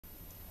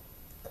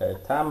Okay,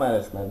 time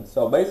management.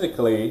 So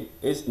basically,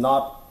 it's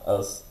not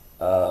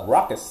a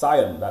rocket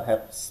science that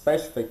have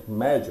specific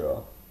measure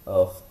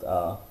of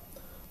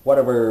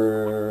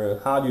whatever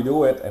how you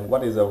do it and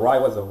what is the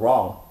right, what's the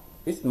wrong.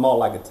 It's more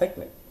like a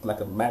technique, like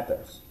a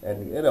methods,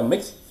 and it's a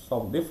mix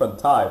of different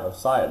type of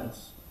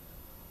science.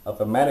 Of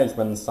a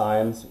management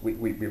science,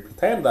 we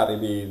pretend that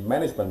it is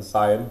management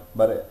science,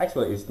 but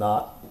actually it's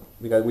not,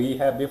 because we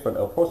have different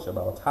approach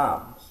about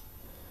times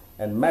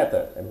and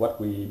method and what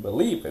we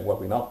believe and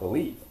what we not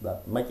believe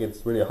that make it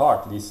really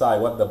hard to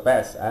decide what the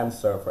best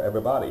answer for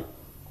everybody.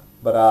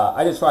 But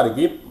I just try to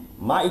give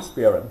my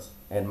experience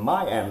and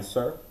my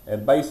answer,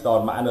 and based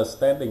on my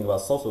understanding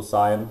about social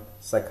science,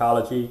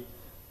 psychology,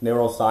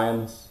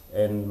 neuroscience,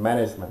 and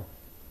management.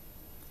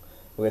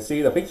 We can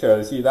see the picture,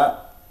 you see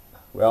that.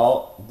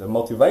 Well, the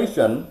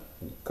motivation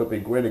could be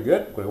really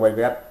good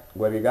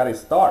where you got to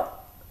start,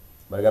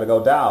 but you got to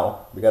go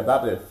down because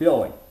that is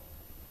feeling.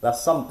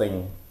 That's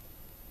something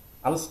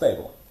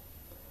unstable.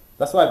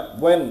 That's why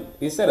when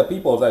instead of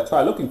people that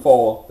try looking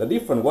for the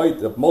different way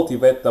to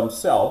motivate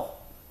themselves,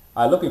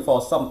 are looking for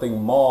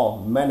something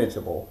more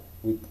manageable.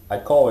 I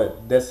call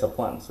it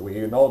discipline. So we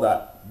know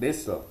that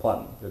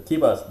discipline to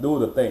keep us do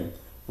the thing,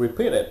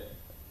 repeat it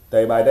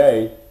day by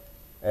day,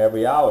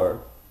 every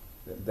hour.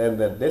 Then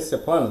the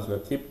disciplines will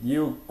keep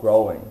you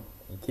growing,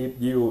 keep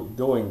you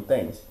doing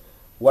things.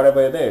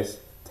 Whatever it is,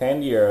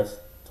 10 years,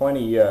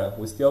 20 years,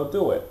 we still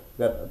do it.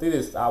 That this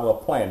is our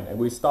plan, and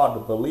we start to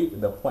believe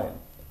in the plan.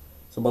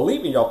 So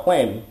believe in your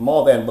plan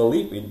more than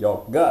believe in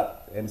your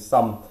gut, and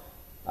some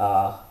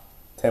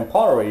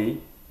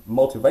temporary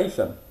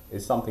motivation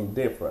is something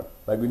different.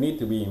 Like we need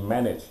to be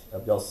managed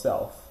of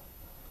yourself.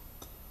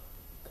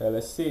 Okay,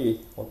 let's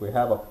see what we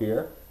have up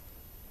here.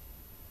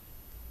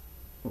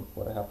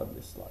 What happened to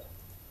this slide?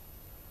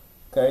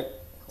 Okay,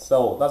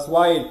 so that's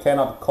why it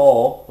cannot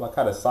call like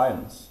kind of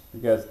science,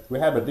 because we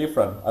have a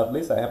different, at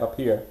least I have up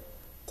here,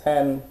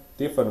 10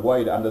 different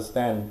ways to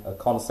understand a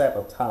concept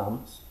of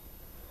times.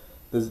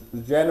 The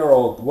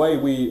general way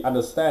we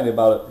understand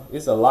about it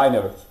is a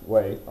linear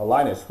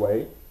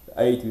way,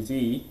 A to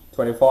Z,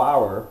 24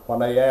 hours,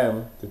 1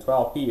 a.m. to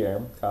 12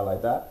 p.m., kind of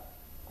like that.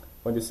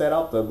 When you set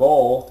up the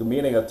goal to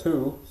meeting at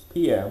 2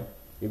 p.m.,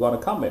 you're going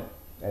to come in,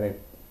 and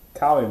it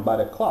counting by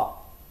the clock.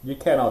 You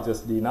cannot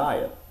just deny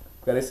it,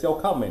 because it's still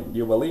coming,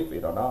 you believe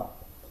it or not.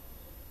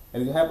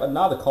 And you have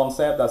another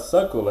concept that's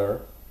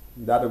circular,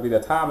 that would be the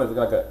time is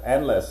like an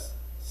endless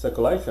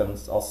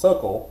circulations or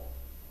circle,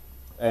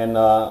 and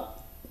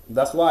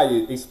that's why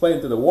you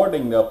explain to the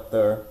wording of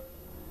the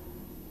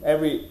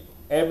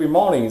every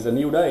morning is a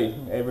new day,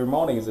 every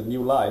morning is a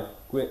new life.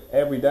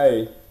 Every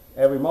day,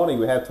 every morning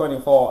we have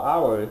 24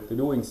 hours to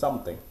doing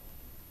something,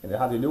 and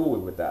how to do it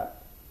with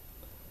that.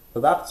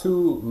 So that's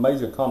two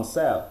major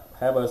concepts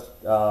have us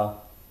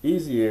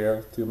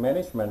easier to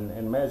management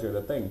and measure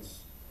the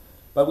things.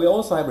 But we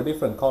also have a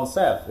different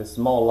concept. It's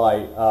more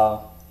like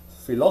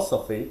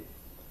philosophy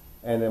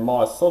and then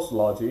more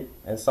sociology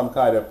and some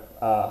kind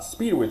of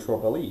spiritual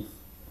belief.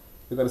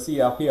 You're going to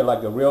see up here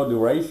like the real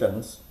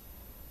durations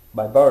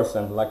by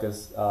Bergson, like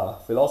his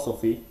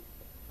philosophy.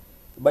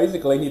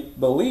 Basically, he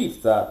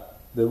believes that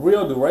the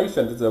real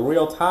duration is the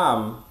real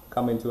time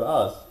coming to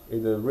us.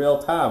 In the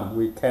real time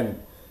we can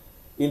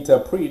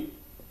interpret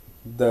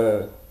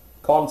the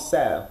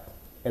concept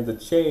and the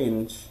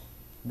change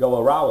go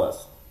around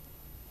us.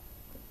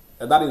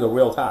 And that is the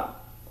real time.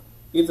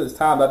 If it's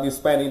time that you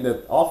spend in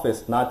the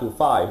office 9 to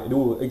 5, you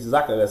do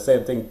exactly the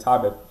same thing,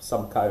 type at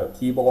some kind of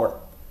keyboard,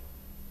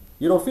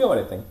 you don't feel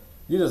anything.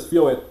 You just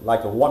feel it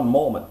like a one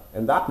moment.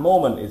 And that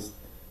moment is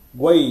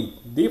way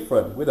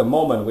different with the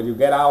moment when you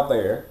get out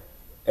there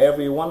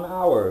every 1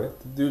 hour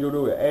to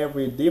do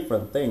every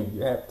different thing.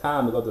 You have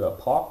time to go to the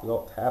park,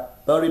 you have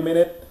 30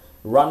 minutes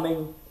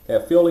running,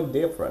 feeling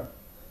different.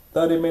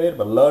 30 minutes,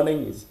 but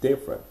learning is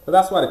different. So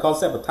that's why the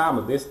concept of time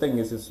of this thing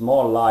is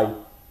more like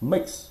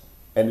mix,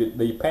 and it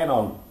depends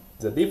on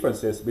the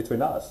differences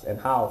between us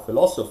and how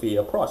philosophy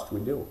approach we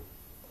do.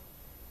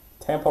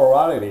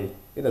 Temporality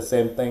is the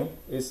same thing.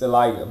 It's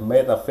like a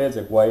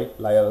metaphysic way,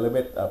 like a little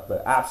bit of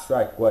the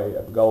abstract way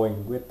of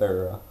going with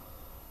the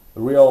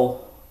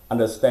real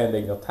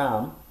understanding of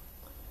time.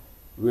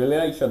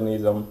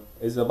 Relationism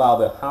is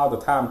about how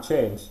the time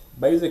changes.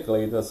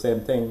 Basically the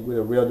same thing with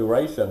the real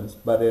durations,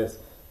 but it's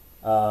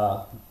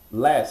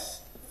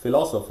less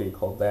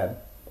philosophical then,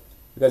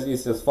 because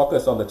it's just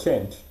focused on the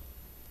change.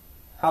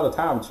 How the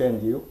time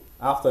change you.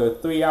 After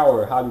 3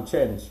 hours, how you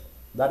change.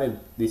 That is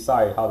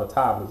decide how the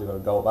time is going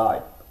to go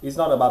by. It's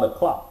not about the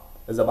clock.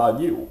 It's about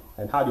you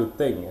and how you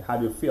think, and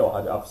how you feel,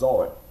 how you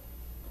absorb it.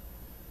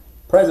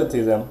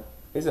 Presentism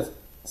is just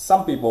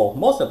some people,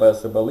 most of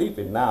us believe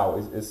it now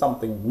is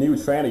something new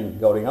trending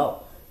going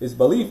up. It's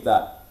belief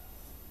that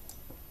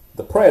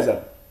the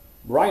present,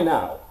 right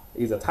now,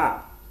 is a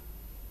time.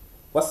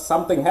 What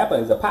something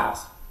happened in the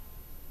past,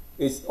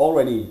 it's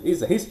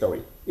a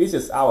history. It's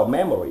just our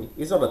memory.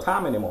 It's not a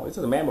time anymore. It's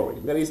just a memory.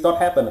 Because it's not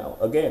happening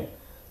again.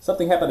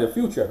 Something happened in the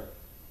future.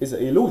 It's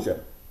an illusion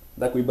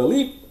that we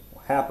believe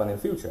happen in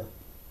the future.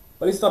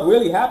 But it's not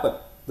really happened.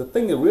 the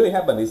thing that really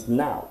happened is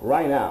now,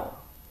 right now,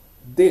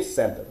 this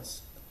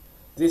sentence,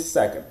 this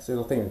second, this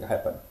little thing that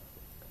happened.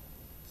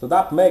 So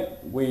that make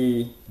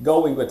we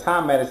going with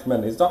time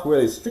management is not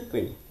really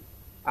strictly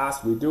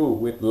as we do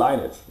with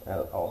lineage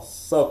or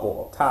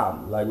circle of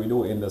time like we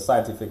do in the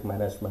scientific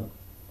management.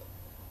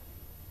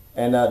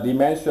 And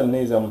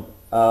dimensionism,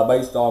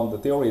 based on the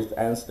theory of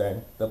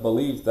Einstein, that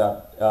believes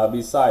that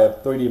besides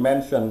 3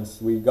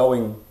 dimensions, we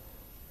going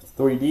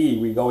 3D,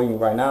 we going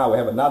right now, we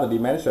have another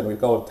dimension, we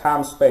call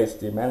time-space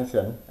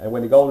dimension. And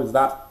when you go with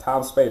that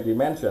time-space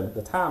dimension,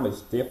 the time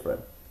is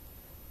different.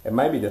 And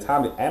maybe the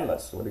time is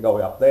endless when you go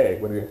up there,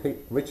 when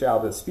you reach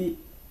out the speed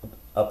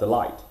of the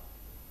light.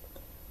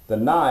 The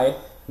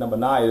number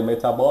 9 is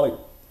metabolic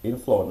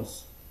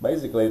influence.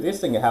 Basically, this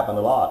thing happen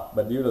a lot,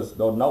 but you just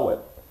don't know it.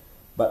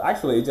 But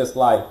actually, it's just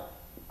like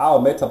our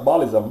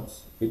metabolisms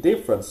in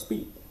different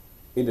speed,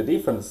 in a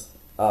different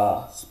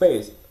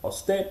space or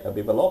state of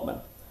development.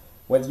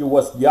 When you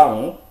was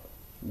young,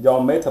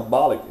 your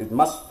metabolic is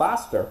much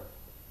faster.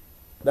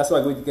 That's why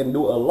we can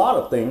do a lot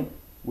of things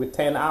with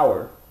 10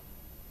 hours.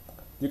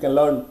 You can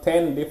learn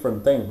 10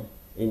 different things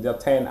in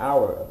just 10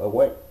 hours a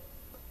week.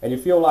 And you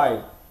feel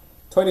like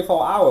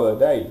 24 hours a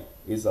day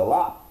is a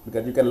lot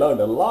because you can learn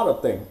a lot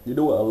of things. You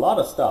do a lot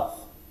of stuff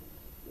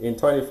in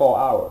 24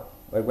 hours.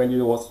 Like when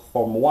you was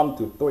from 1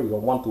 to 3 or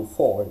 1 to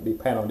 4, it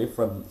depends on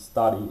different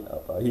study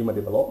of human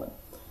development.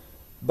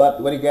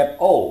 But when you get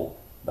old,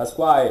 that's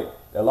why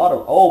a lot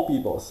of old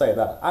people say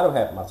that I don't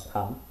have much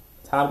time.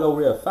 Time goes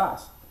real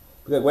fast.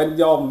 Because when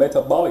your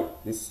metabolic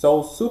is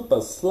so super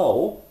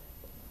slow,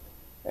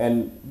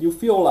 and you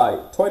feel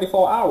like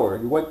 24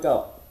 hours, you wake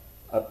up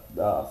at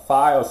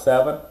 5 or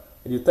 7,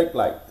 and you take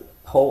like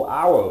whole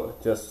hour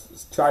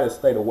just try to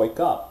stay to wake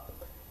up.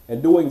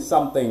 And doing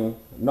something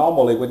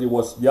normally when you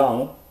was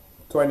young,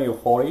 20 or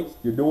 40,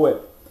 you do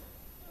it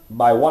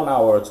by 1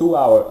 hour or 2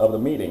 hours of the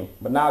meeting.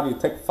 But now you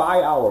take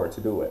 5 hours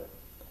to do it.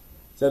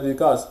 Just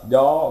because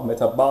your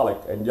metabolic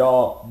and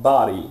your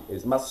body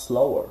is much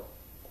slower.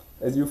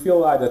 As you feel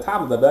like the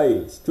time of the day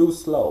is too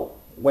slow.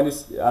 When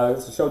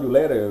I'll show you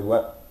later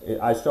what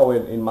I show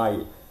it in my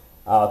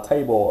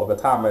table of the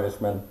time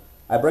management.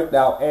 I break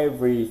down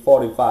every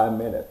 45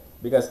 minutes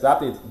because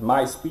that is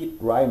my speed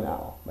right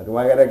now. But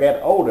when I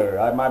get older,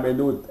 I might be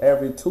doing it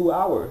every 2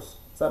 hours.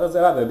 So that's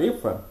rather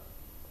different.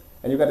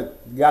 And you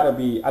gotta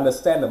be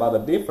understand about the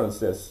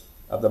differences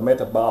of the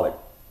metabolic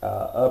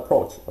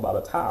approach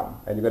about the time,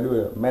 and you can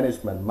do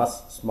management much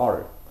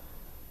smarter.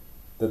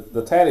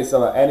 The 10 is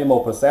animal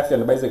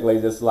perception,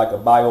 basically just like a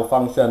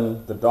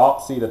biofunction. The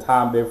dog see the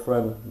time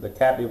different, the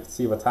cat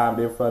see the time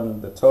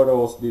different, the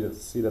turtles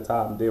see the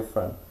time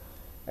different.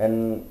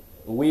 And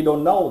we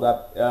don't know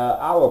that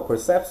our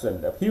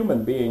perception, the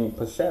human being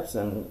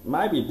perception,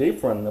 might be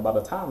different about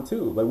the time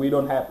too, but we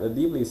don't have a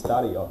deeply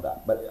study on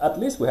that. But at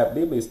least we have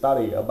deeply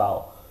study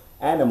about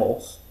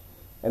animals.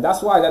 And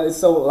that's why that is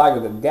so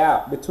like the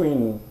gap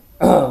between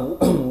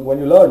when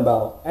you learn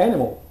about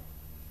animal.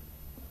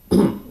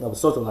 I was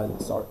socializing,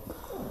 sorry.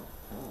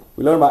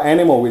 We learn about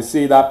animal, we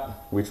see that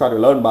we try to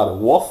learn about the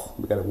wolf,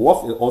 because the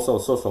wolf is also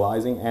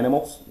socializing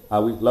animals.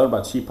 We learn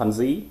about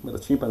chimpanzee, but the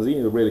chimpanzee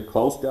is really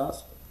close to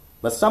us.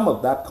 But some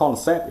of that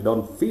concept, it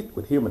don't fit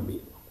with human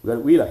being.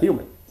 We're a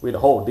human, we're a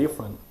whole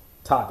different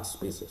type of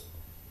species.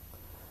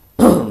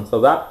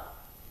 So that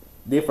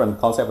different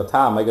concept of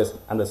time make us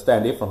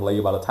understand differently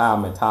about the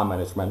time and time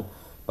management.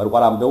 But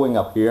what I'm doing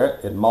up here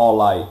is more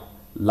like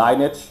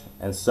lineage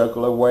and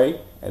circular way,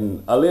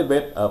 and a little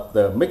bit of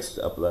the mix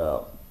of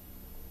the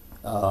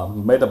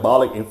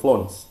metabolic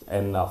influence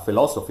and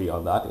philosophy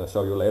on that. I'll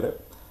show you later.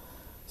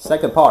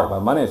 Second part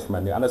about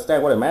management, you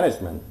understand what is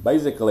management.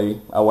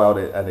 Basically,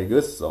 it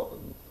good so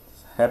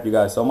help you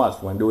guys so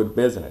much when doing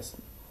business.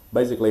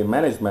 Basically,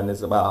 management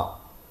is about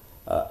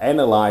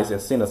analyze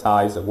and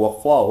synthesize the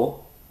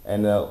workflow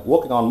and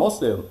working on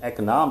mostly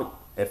economic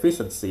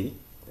efficiency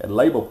and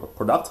labor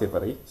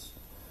productivity.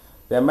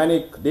 There are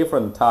many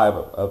different types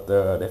of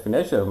the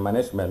definition of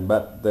management,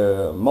 but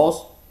the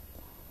most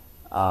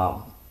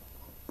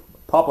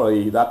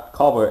properly that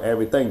cover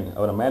everything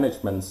of the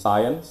management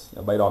science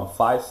based on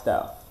 5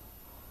 steps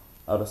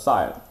of the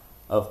science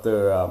of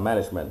the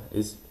management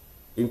is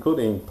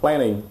including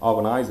planning,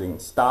 organizing,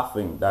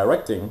 staffing,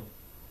 directing,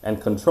 and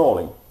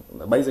controlling.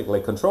 Basically,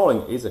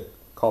 controlling is a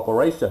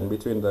cooperation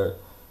between the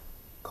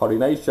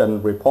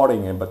coordination,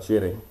 reporting, and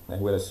budgeting,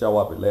 and we'll show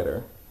up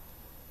later.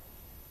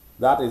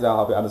 That is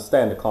how we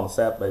understand the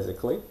concept,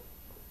 basically.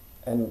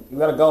 And you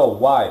gotta go,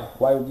 why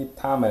we need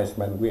time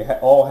management. We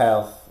all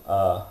have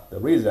the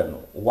reason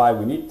why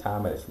we need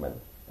time management.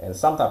 And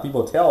sometimes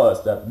people tell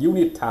us that you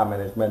need time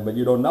management, but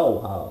you don't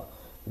know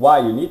why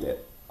you need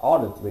it,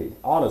 honestly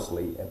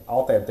and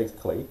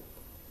authentically.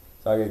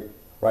 So I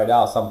write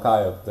out some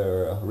kind of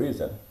the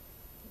reason.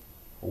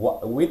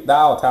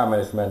 Without time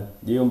management,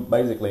 you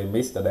basically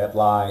miss the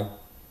deadline,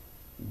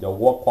 your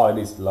work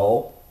quality is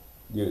low,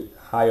 you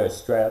higher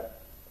stress,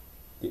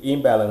 you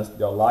imbalance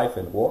your life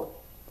and work,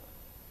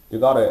 you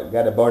gotta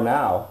get a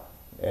burnout,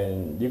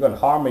 and you're gonna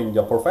harm in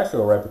your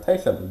professional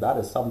reputation. That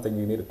is something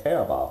you need to care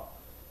about.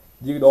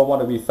 You don't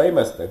want to be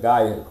famous, the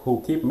guy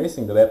who keep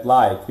missing the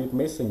deadline, keep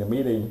missing the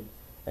meeting,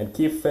 and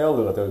keep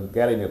failure to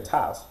getting your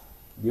task.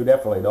 You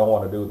definitely don't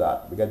want to do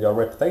that because your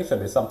reputation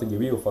is something you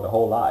build for the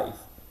whole life,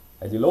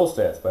 and you lose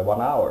that by 1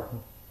 hour.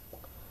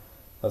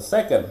 The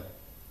second,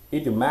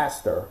 if you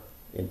master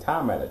in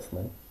time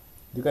management,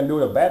 you can do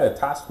the better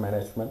task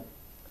management.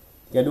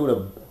 You can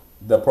do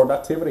the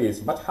productivity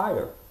is much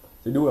higher.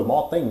 You do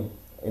more things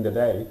in the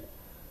day.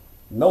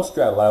 No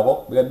stress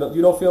level because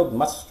you don't feel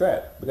much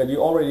stress because you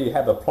already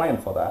have a plan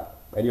for that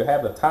and you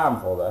have the time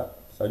for that.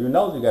 So you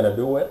know you're gonna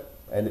do it,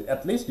 and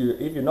at least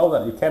if you know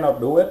that you cannot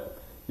do it,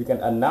 you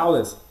can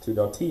announce to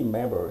your team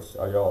members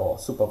or your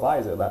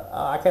supervisor that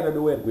I cannot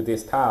do it with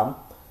this time,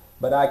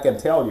 but I can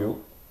tell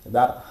you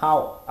that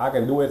how I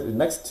can do it in the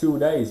next 2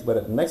 days. But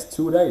in the next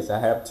 2 days I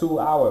have 2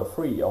 hours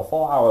free or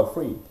 4 hours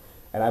free,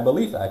 and I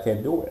believe I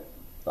can do it.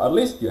 So at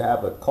least you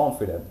have the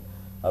confidence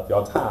of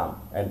your time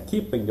and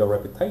keeping your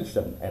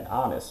reputation and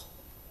honest.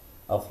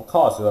 Of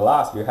course, the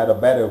last you had a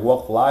better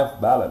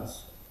work-life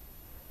balance.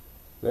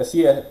 Let's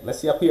see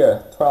up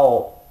here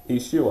 12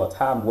 issue or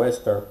time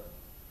waster.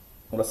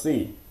 Let's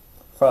see.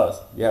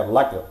 First, you have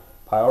lack of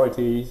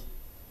priorities.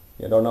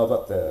 You don't know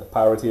what the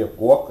priority of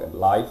work and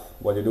life.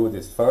 What you do with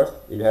this first.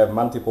 If you have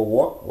multiple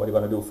work, what are you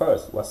going to do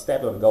first? What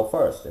step will go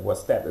first and what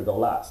step will go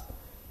last?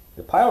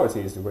 The priority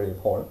is really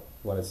important.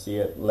 You want to see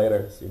it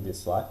later in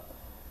this slide.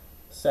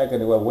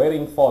 Second, we're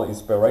waiting for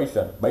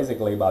inspiration.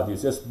 Basically, about you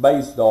just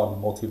based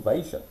on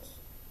motivations,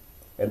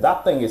 and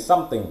that thing is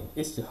something.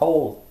 It's a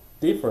whole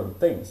different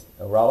things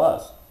around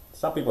us.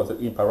 Some people get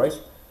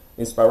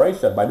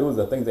inspiration by doing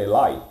the things they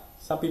like.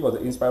 Some people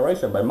get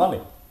inspiration by money,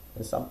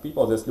 and some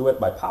people just do it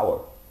by power,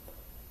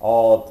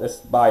 or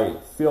just by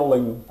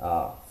feeling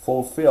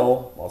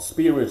fulfilled or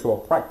spiritual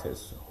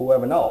practice.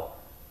 Whoever knows,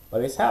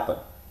 but it's happened,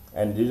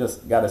 and you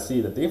just got to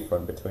see the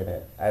difference between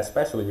it.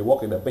 Especially you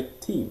work in the big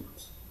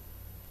teams.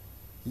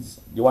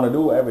 You want to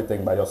do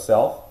everything by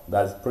yourself.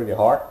 That's pretty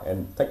hard,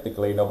 and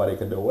technically nobody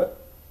can do it.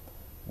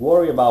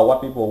 Worry about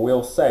what people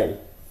will say,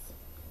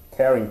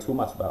 caring too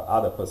much about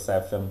other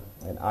perception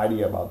and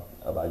idea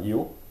about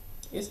you.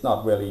 It's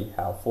not really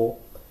helpful.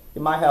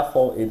 It might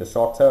helpful in the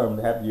short term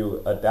to help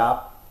you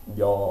adapt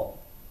your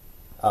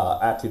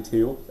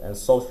attitude and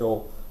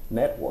social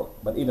network,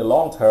 but in the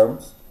long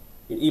terms,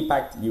 it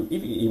impacts you.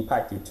 If it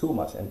impacts you too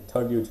much and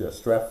turn you to a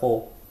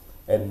stressful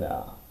and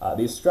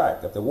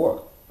distract of the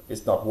work,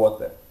 it's not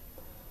worth it.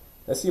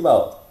 Let's see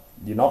about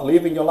you're not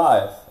living your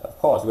life. Of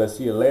course, we'll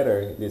see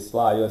later in this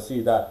slide. You'll see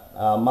that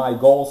my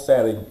goal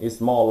setting is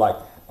more like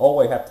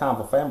always have time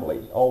for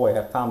family, always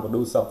have time to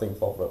do something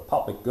for the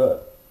public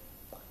good.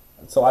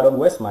 So I don't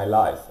waste my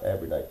life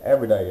every day.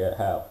 Every day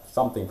I have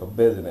something for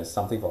business,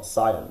 something for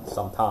science,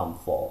 some time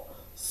for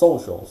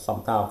social,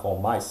 some time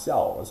for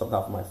myself, and some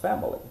time for my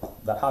family.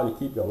 That's how you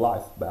keep your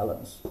life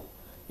balanced.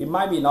 It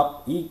might be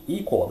not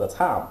equal the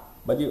time,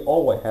 but you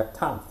always have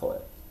time for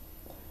it.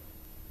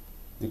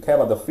 You care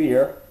about the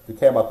fear. You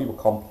care about people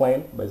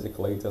complain,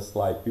 basically, just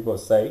like people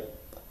say.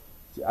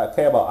 I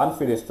care about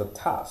unfinished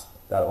tasks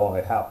that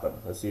only happen.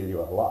 I see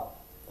you a lot.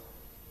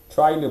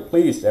 Trying to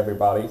please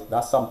everybody,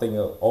 that's something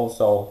that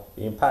also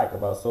impact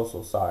about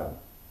social science.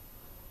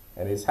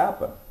 And it's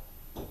happened.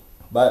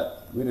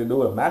 But when you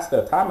do a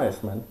master time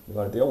management, you're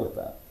going to deal with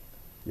that.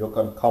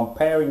 You're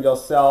comparing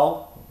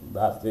yourself,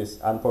 that is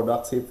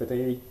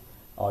unproductivity,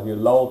 or your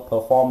low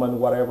performance,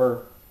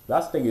 whatever.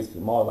 That thing is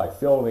more like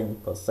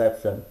feeling,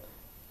 perception,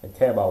 and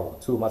care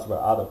about too much about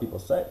other people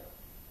say.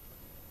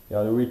 You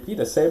know, you repeat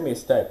the same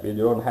mistake if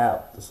you don't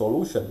have the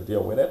solution to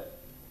deal with it.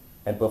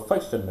 And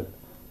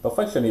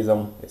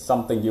perfectionism is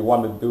something you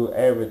want to do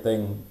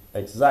everything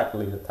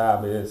exactly the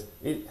time it is.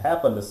 It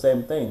happened the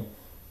same thing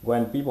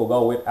when people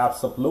go with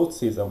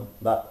absolutism,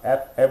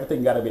 that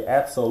everything got to be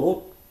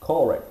absolute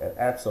correct and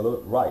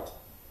absolute right.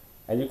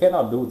 And you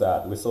cannot do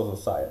that with social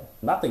science.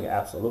 Nothing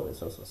absolute is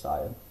social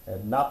science,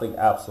 and nothing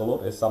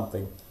absolute is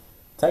something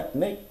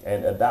technique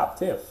and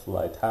adaptive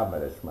like time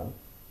management.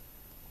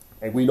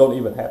 And we don't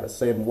even have the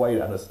same way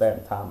to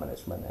understand time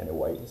management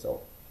anyway,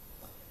 so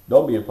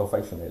don't be a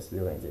perfectionist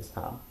during this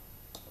time.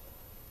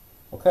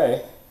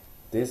 Okay,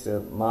 this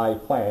is my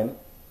plan,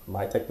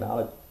 my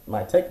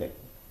technique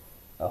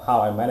of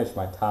how I manage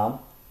my time.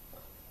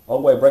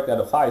 Always break down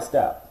the 5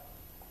 steps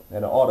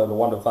in the order of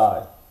 1 to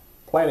 5.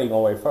 Planning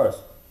always first.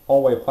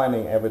 Always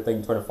planning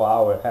everything 24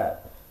 hours ahead.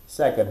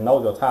 Second,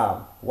 know your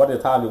time. What is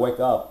the time you wake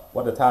up?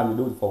 What is the time you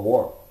do for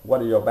work?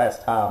 What is your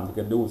best time you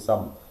can do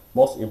some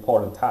most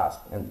important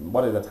task? And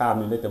what is the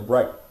time you need to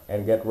break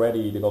and get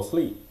ready to go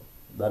sleep?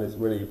 That is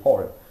really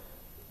important.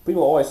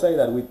 People always say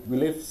that we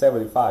live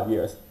 75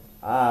 years.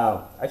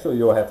 Actually,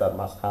 you don't have that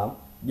much time.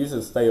 You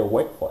should stay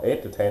awake for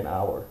 8 to 10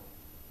 hours.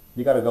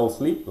 You gotta go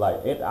sleep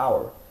like 8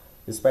 hours.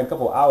 You spend a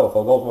couple hours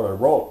for go to the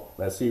road.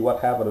 Let's see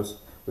what happens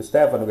with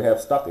Stefan. We have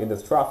stuck in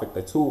this traffic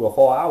like 2 or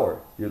 4 hours.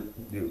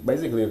 You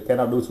basically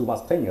cannot do too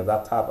much thing in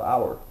that type of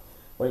hour.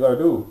 What you gotta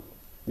do?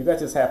 You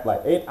guys just have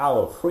like 8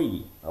 hours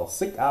free or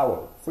 6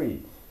 hours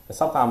free. And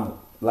sometimes,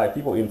 like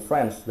people in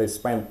France, they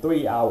spend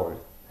 3 hours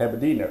have a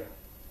dinner.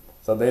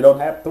 So they don't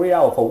have 3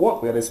 hours for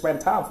work where they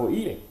spend time for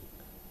eating.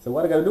 So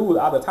what are you going to do with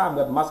other time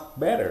that's much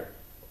better?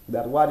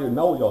 That's why you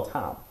know your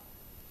time.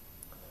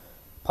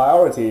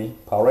 Priority,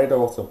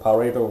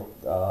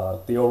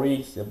 Pareto theory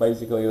is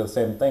basically the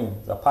same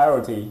thing. The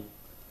priority,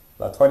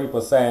 the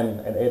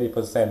 20% and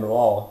 80%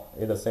 law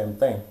is the same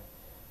thing.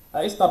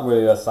 It's not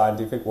really a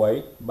scientific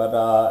way,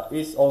 but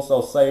it's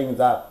also saying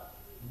that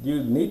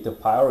you need to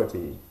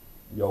priority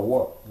your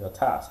work, your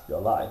task,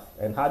 your life.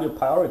 And how do you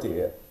priority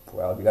it?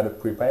 Well, you got to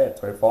prepare it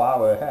 24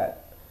 hours ahead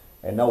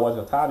and know what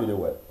your time to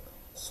do it.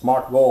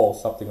 Smart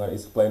goals, something I'll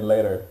explain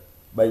later,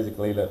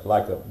 basically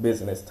like a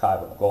business type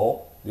of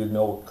goal. You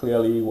know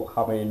clearly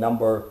how many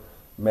number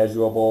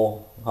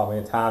measurable, how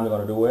many times you're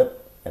going to do it,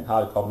 and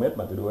how the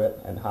commitment to do it,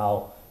 and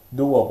how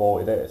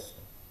doable it is.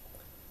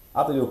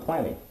 After you're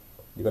planning,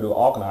 you got to do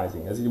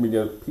organizing. As you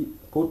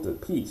put the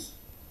piece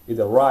in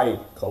the right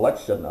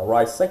collection, the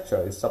right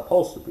sector is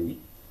supposed to be.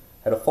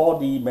 And the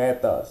 4D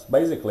methods,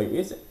 basically,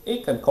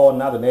 it can call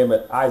another name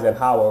it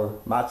Eisenhower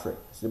matrix.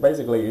 So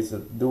basically, it's a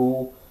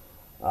do,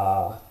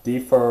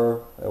 defer.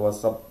 There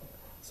was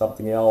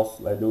something else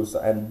like do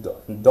and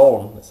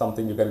don't.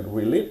 Something you can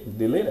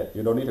delete it.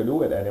 You don't need to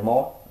do it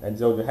anymore. And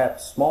so you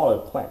have smaller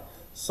plan,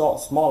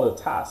 smaller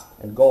task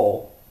and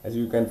goal, as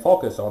you can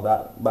focus on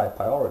that by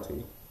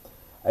priority.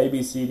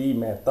 ABCD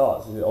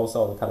methods is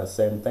also the kind of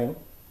same thing.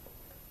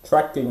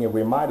 Tracking a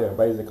reminder,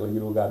 basically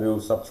you got to do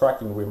some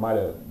tracking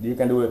reminder. You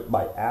can do it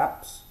by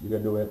apps, you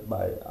can do it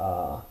by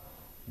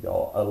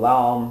your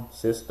alarm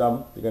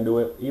system, you can do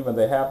it, even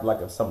they have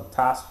like some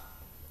task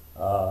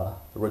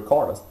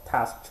recorder,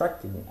 task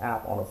tracking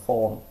app on a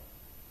phone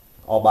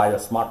or by a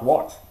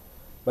smartwatch.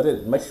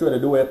 But make sure to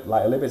do it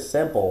like a little bit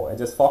simple and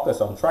just focus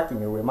on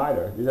tracking a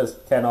reminder. You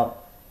just cannot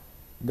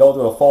go to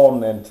a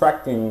phone and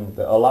tracking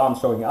the alarm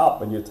showing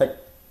up and you take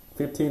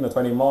 15 or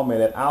 20 more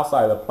minutes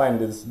outside the plan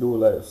to just do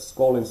like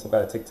scrolling some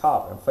kind of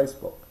TikTok and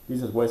Facebook. You're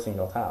just wasting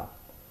your time.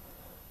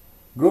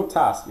 Group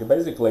task,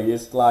 basically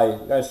it's like,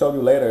 I'm going to show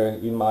you later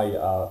in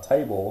my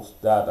tables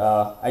that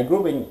I'm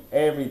grouping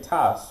every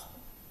task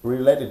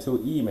related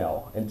to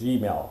email and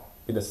Gmail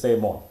in the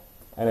same one.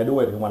 And I do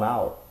it in 1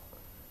 hour.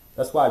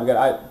 That's why, because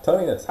I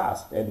turn in a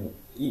task and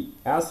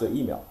answer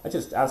email. I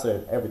just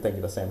answer everything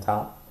at the same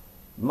time.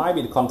 Might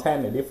be the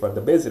content is different,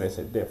 the business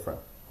is different.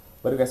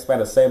 But you can spend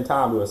the same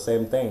time doing the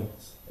same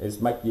things. It's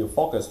make you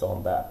focused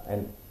on that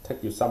and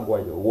take you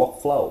somewhere to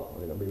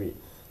workflow. You know, maybe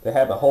they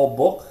have a whole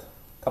book,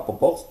 couple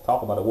books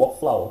talk about the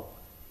workflow.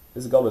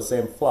 This go the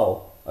same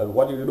flow.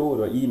 What you do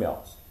with the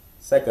emails.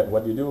 Second,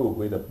 what you do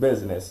with the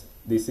business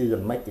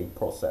decision making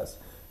process,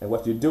 and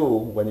what you do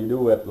when you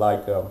do it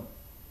like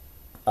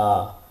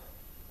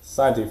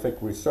scientific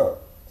research.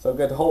 So you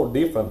get a whole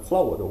different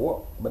flow of the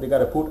work. But you got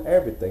to put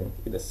everything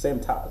in the same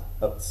task,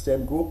 of the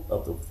same group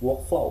of the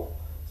workflow.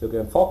 So you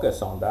can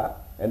focus on that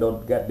and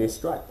don't get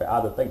distracted by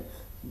other things.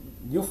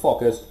 You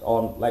focus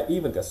on, like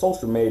even the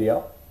social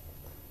media,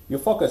 you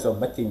focus on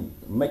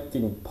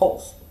making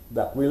posts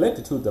that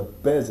related to the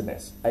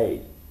business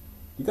aid.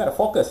 You got to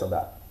focus on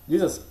that. You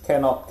just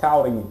cannot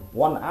counting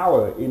 1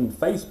 hour in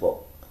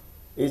Facebook.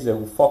 Is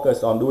to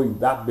focus on doing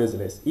that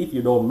business if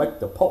you don't make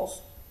the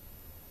post.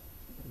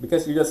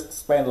 Because you just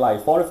spend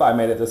like 45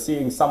 minutes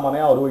seeing someone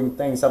else doing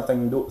things,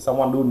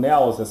 someone do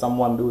nails and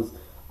someone does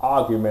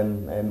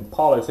argument and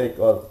politics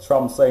or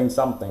Trump saying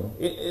something.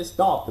 It's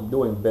not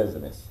doing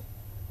business.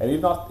 And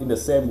it's not in the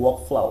same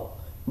workflow.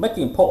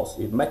 Making posts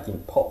is making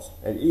posts.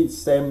 And each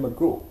same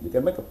group. You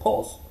can make a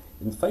post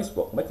in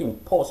Facebook, making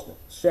posts,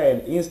 share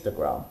in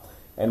Instagram,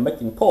 and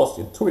making posts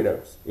in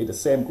Twitter in the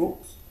same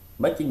groups.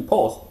 Making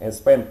posts and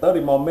spend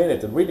 30 more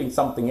minutes reading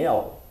something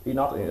else is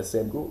not in the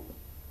same group.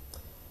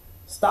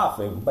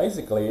 Staffing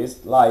basically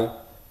is like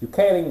you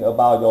caring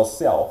about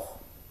yourself.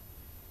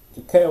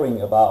 You're caring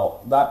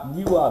about that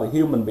you are the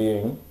human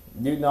being,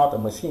 you're not a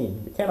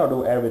machine. You cannot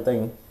do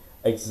everything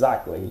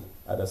exactly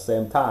at the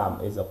same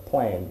time. It's a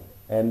plan,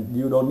 and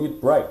you don't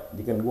need break.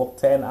 You can work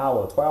 10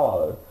 hours, 12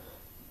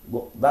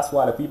 hours. That's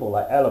why the people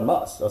like Elon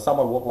Musk or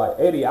someone work like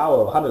 80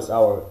 hours, 100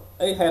 hours.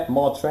 They have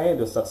more trained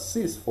to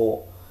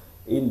successful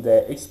in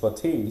their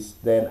expertise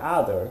than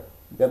others,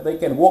 that they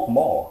can work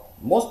more.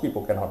 Most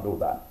people cannot do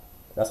that.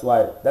 That's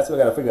why we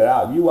gotta figure it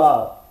out. You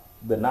are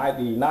the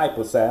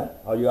 99%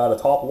 or you are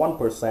the top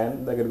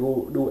 1% that can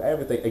do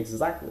everything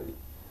exactly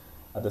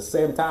at the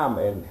same time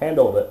and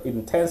handle the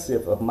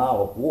intensive amount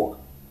of work.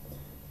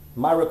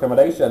 My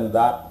recommendation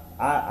that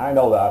I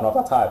know that I'm not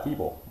that type of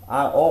people.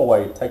 I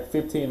always take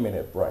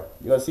 15-minute break.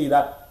 You can see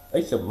that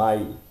each of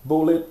my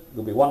bullet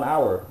will be 1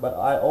 hour, but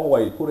I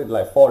always put it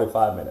like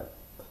 45 minutes.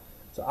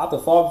 So after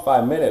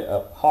 45 minutes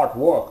of hard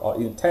work or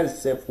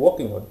intensive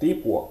working or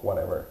deep work,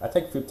 whatever, I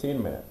take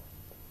 15 minutes.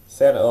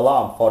 Set an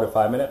alarm,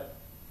 45 minutes.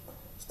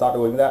 Start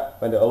doing that.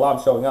 When the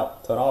alarm showing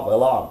up, turn off the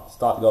alarm.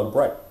 Start to go to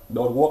break.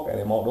 Don't work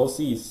anymore. Don't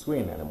see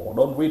screen anymore.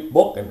 Don't read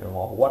book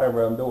anymore.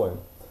 Whatever I'm doing.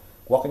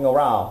 Walking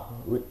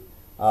around,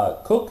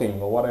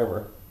 cooking or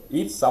whatever.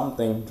 Eat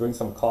something, drink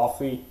some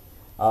coffee,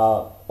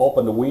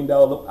 open the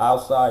window, look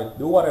outside,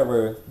 do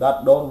whatever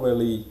that don't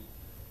really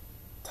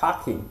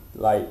talking,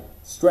 like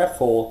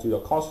stressful to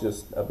your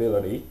conscious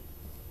ability,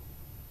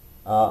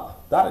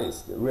 that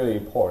is really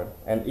important.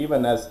 And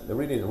even as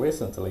really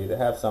recently, they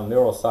have some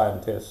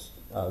neuroscientists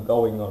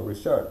going on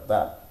research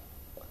that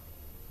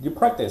you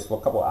practice for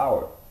a couple of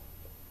hours,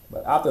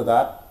 but after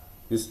that,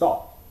 you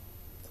stop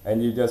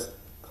and you just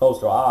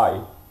close your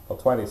eye for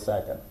 20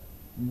 seconds.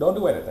 Don't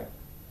do anything.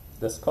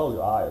 Just close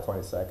your eye for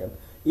 20 seconds.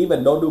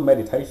 Even don't do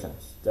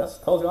meditations.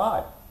 Just close your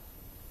eye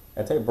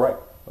and take a break,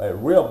 like a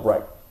real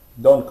break.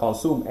 Don't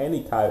consume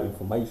any kind of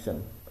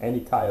information,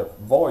 any kind of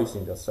voice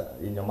in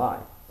your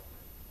mind.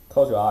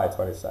 Close your eye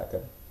 20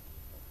 seconds.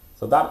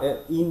 So that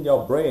in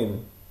your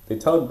brain, they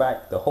turn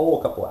back the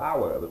whole couple of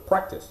hours of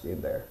practice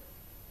in there.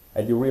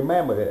 And you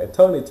remember it and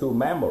turn it to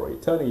memory,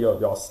 turn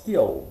your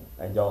skill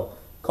and your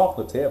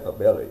cognitive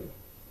ability.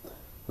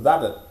 So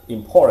that is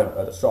important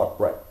at a short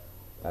break.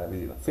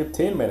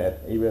 15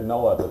 minutes, even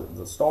know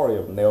the story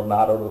of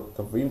Leonardo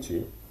da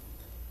Vinci,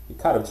 he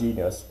kind of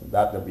genius,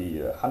 that would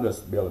be hundreds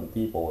of billion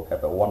people,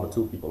 have one or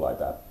two people like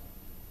that.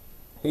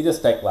 He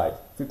just take like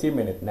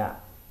 15-minute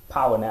nap,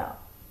 power nap,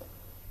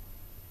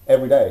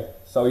 every day.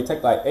 So he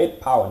take like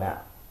 8 power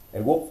nap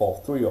and work for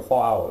 3 or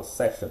 4 hours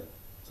session.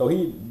 So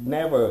he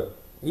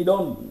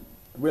don't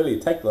really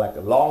take like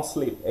a long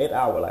sleep, 8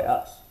 hours like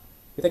us.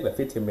 He take like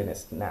 15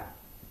 minutes nap.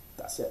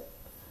 That's it.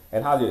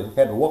 And how you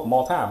can work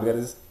more time,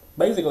 because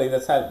basically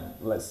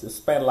let's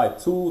spend like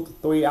 2 to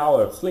 3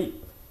 hours of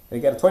sleep and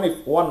you get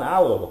 21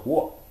 hours of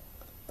work.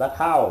 That's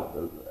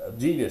how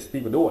genius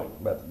people doing.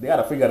 But they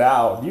gotta figure it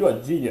out if you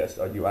are genius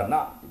or you are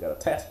not. You gotta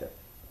test it.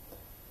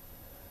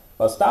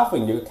 But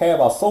staffing, you care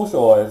about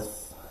social and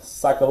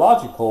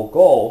psychological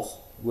goals.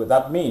 What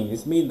that means?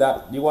 It means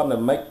that you want to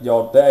make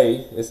your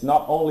day, it's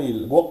not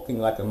only working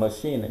like a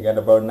machine and get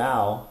a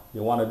burnout.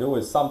 You want to do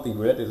is something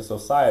related to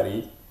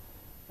society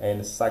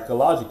and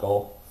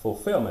psychological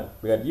fulfillment,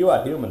 because you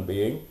are a human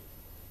being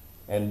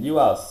and you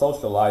are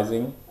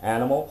socializing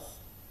animals,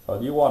 so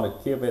you want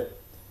to keep it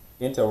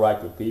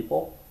interact with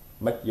people,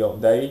 make your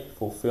day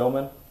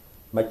fulfillment,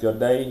 make your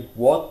day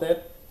worth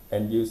it,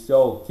 and you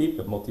still keep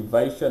your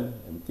motivation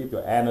and keep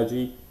your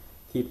energy,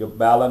 keep your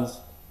balance,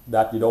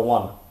 that you don't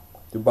want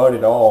to burn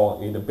it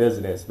all in the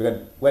business.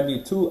 Because when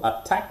you do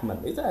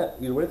attachment, it's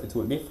related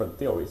to different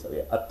theories of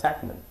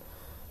attachment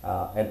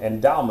and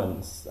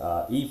endowments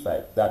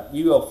effect, that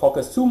you will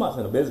focus too much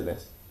on the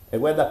business.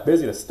 And when that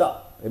business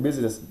stops, the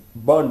business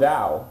burned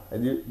out,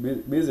 and your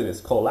business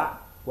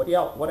collapse, what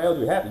else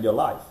do you have in your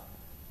life?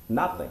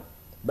 Nothing.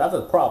 That's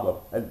a problem.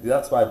 And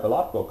that's why a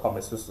lot of people come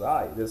into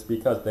society. It's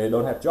because they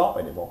don't have job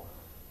anymore.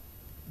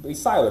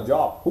 Besides the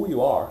job, who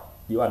you are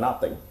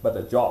nothing but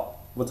a job,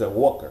 with a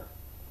worker.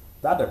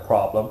 That's a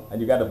problem,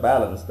 and you got to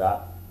balance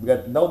that,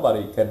 because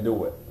nobody can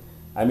do it.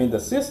 I mean, the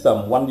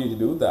system wants you to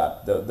do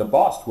that. The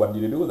boss wants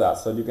you to do that,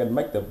 so you can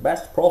make the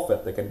best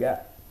profit they can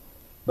get.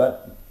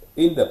 But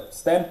in the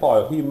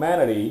standpoint of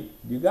humanity,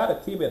 you got to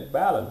keep it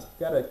balanced.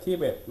 You got to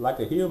keep it like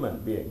a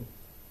human being.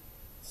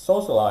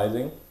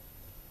 Socializing,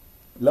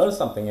 learn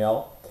something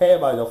else, care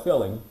about your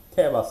feeling,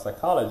 care about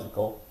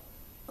psychological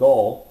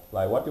goal,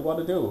 like what you want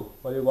to do,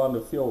 what you want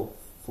to feel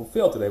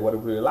fulfilled today, what you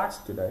relax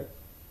today,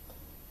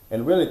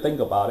 and really think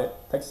about it.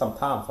 Take some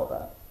time for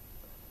that.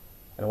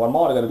 And one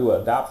more, they're going to do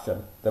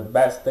adaptation. The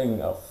best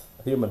thing of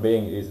human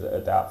being is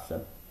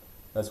adaptation.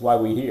 That's why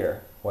we're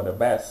here. We're the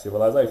best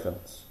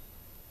civilizations.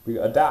 We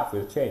adapt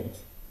with change.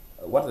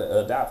 What is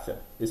adaptation?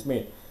 It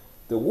means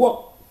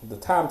the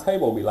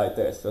timetable will be like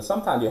this. So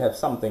sometimes you have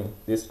something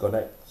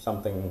disconnect,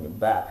 something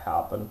bad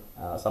happen,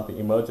 something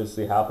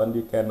emergency happen.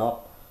 You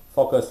cannot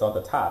focus on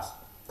the task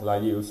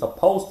like you're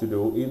supposed to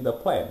do in the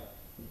plan.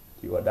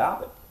 You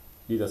adapt it.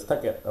 You just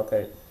take it.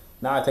 Okay,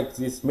 now I take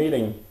this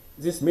meeting.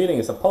 This meeting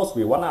is supposed to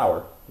be 1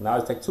 hour. Now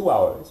it takes 2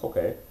 hours. It's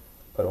okay.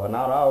 Put 1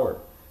 hour,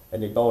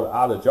 and you go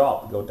out of the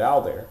job, go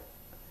down there.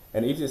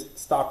 And if you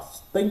start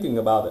thinking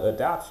about the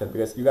adaptation,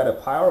 because you got a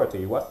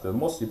priority, what's the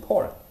most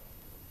important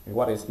and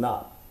what is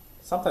not.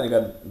 Sometimes you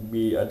got to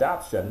be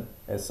adaptation,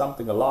 and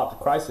something a lot of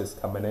crisis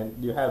coming in,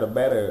 you have a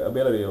better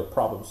ability of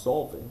problem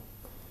solving.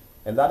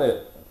 And that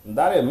is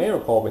a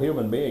miracle of a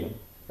human being,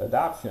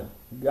 adaptation.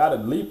 You got to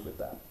live with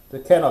that. They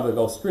cannot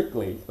go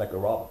strictly like a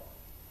robot.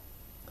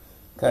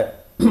 Okay,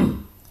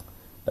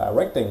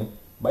 directing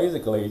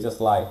basically just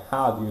like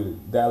how do you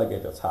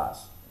delegate your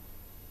tasks.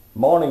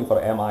 Morning for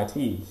the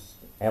MITs.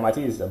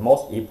 MIT is the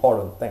most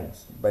important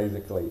things.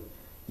 Basically,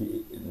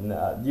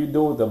 you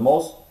do the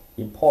most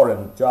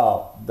important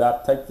job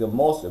that takes the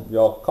most of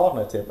your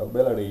cognitive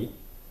ability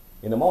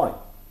in the morning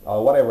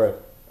or whatever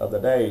of the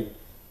day,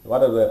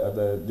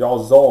 whatever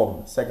your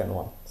zone. Second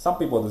one. Some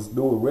people just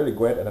do really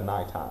great at the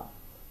night time.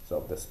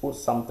 So they put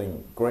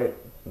something great,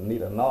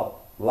 need a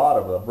lot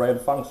of the brain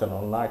function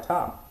on night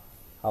time.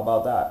 How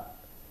about that?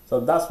 So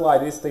that's why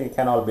this thing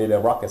cannot be the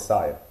rocket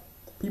science.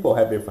 People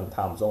have different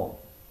time zone,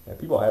 and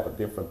people have a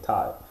different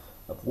type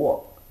of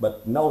work.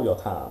 But know your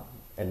time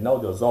and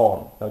know your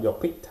zone, know your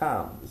peak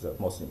time is the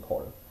most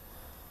important.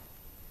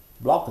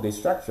 Block the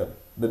distraction.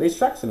 The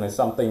distraction is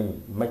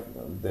something make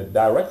the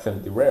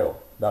direction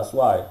derail. That's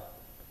why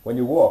when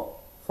you work,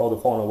 throw the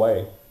phone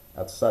away.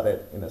 and set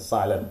it in a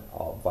silent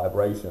or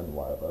vibration,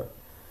 whatever.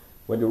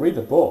 When you read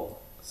the book,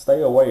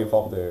 stay away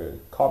from the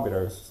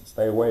computers,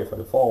 stay away from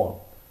the phone.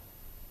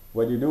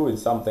 When you're doing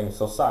something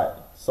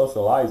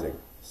socializing,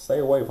 stay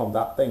away from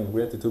that thing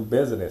related to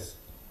business,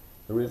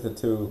 related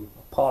to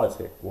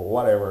politics, or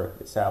whatever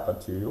has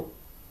happened to you.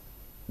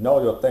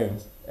 Know your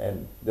things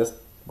and just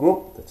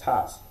group the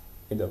tasks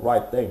in the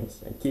right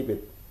things and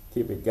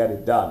get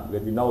it done.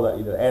 Because you know that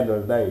at the end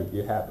of the day,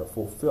 you have a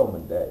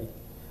fulfillment day.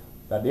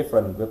 That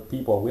different with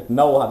people with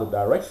know how to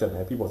direction,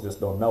 and people just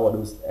don't know how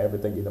to do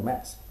everything in a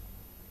mess.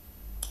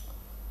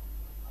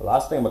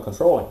 Last thing about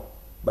controlling.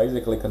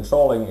 Basically,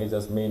 controlling it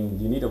just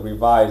means you need to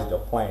revise your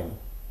plan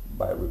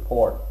by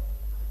report,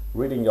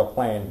 reading your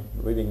plan,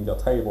 reading your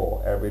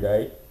table every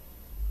day,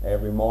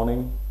 every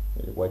morning.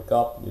 You wake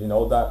up, you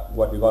know that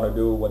what you're gonna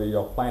do, what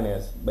your plan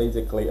is.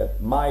 Basically,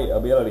 at my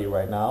ability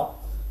right now,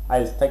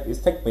 it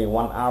takes me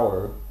 1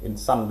 hour in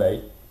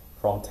Sunday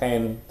from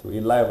 10 to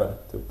 11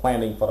 to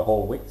planning for the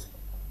whole week.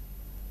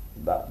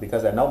 That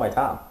because I know my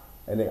time,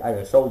 and I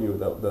can show you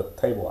the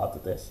table after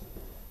this.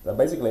 That's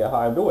basically how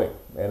I'm doing.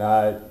 And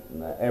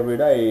every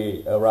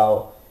day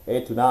around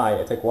 8 to 9,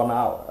 I take 1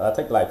 hour. I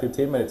take like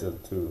 15 minutes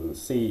to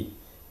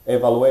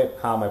evaluate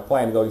how my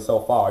plan going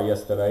so far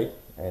yesterday.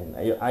 And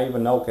I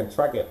even know can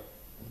track it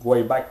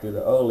way back to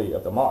the early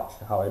of the March,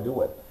 how I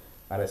do it.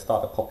 And I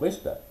start to publish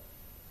that.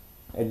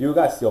 And you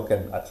guys still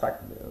can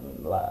attract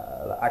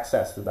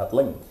access to that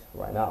link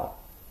right now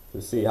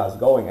to see how it's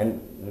going.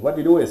 And what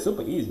you do is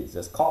super easy.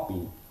 Just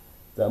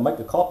make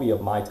a copy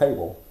of my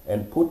table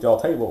and put your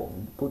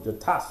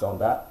tasks on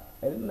that.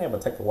 And it never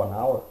takes 1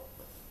 hour.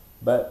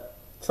 But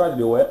try to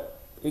do it.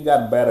 It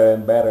got better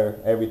and better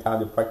every time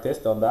you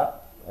practiced on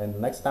that.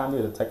 And next time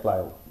it'll take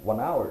like 1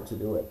 hour to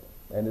do it.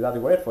 And that's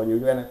great for you.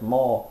 You can have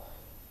more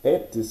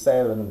 8 to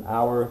 7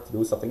 hours to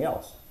do something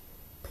else.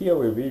 Peer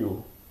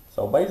review.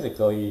 So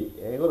basically,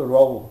 a little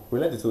role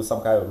related to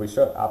some kind of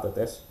research after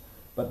this.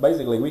 But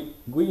basically,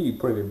 we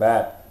pretty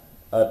bad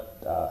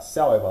at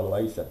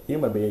self-evaluation,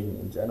 human being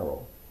in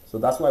general. So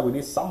that's why we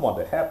need someone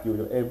to help you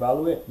to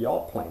evaluate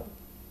your plan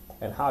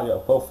and how your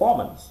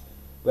performance.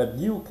 But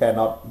you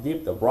cannot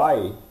give the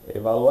right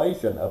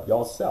evaluation of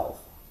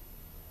yourself.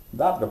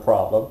 That's the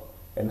problem.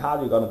 And how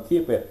you're going to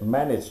keep it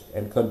managed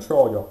and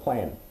control your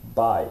plan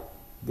by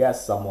get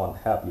someone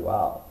help you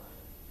out.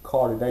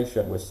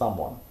 Coordination with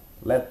someone.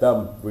 Let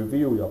them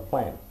review your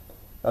plan.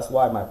 That's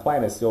why my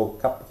plan is still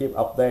keep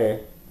up there,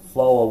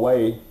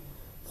 floating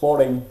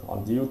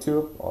on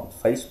YouTube, on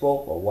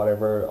Facebook, or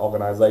whatever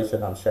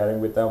organization I'm sharing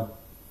with them.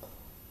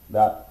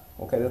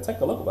 Okay, they'll take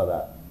a look about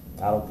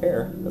that. I don't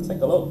care. They'll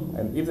take a look.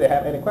 And if they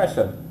have any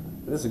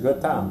question, this is a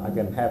good time. I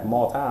can have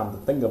more time to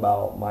think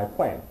about my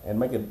plan and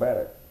make it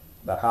better.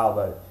 That's how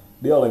they're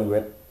dealing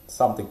with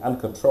something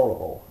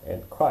uncontrollable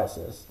and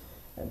crisis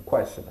and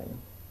questioning.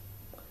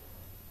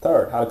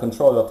 Third, how to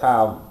control your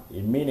time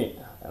in minute,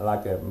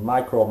 like a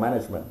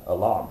micromanagement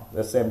alarm.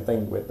 The same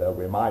thing with the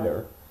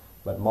reminder,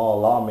 but more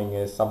alarming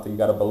is something you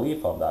got to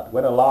believe on that.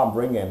 When alarm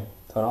ring in,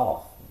 turn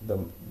off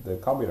the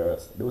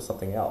computers, do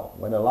something else.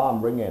 When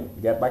alarm ring in,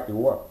 get back to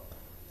work.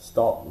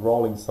 Stop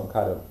rolling some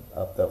kind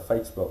of the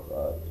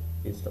Facebook,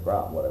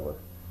 Instagram, whatever.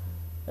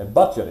 And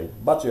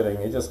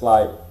budgeting is just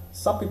like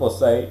some people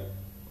say,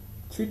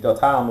 treat your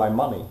time like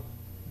money.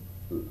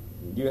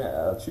 You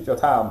treat your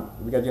time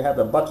because you have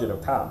the budget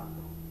of time.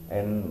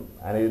 And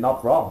it's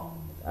not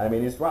wrong. I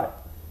mean, it's right.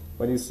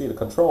 When you see the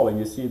controlling,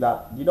 you see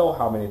that you know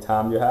how many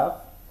time you have,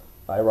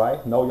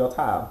 right? Know your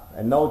time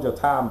and know your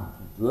time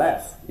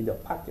left in your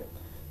pocket.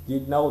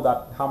 You know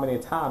that how many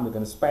time you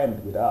can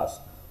spend with us.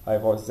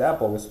 Like for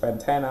example, we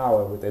spend 10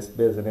 hours with this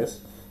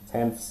business,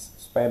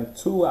 spend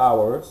 2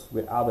 hours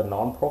with other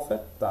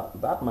non-profit.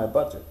 That's my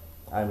budget.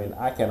 I mean,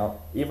 I cannot.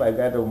 If I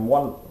get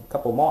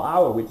couple more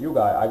hours with you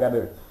guys, I got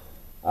to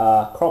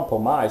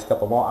compromise a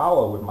couple more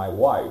hours with my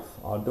wife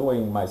on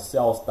doing my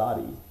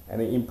self-study,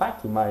 and it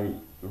impacts my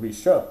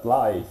research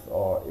life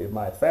or in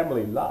my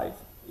family life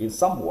in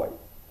some way.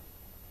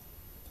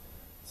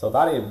 So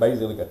that is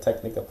basically a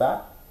technique of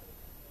that.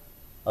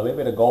 A little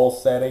bit of goal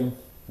setting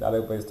that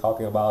everybody's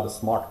talking about. The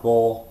SMART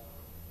goal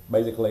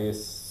basically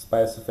is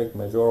specific,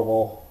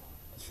 measurable,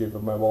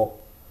 achievable,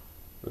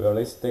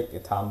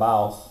 realistic, time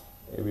bound.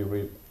 It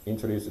was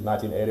introduced in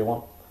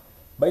 1981.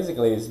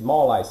 Basically, it's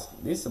more like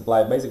this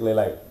applies basically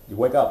like you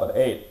wake up at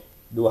 8,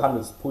 do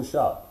 100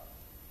 push-ups.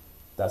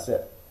 That's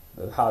it.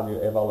 That's how you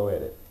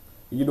evaluate it.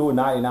 You do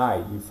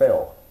 99, you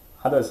fail.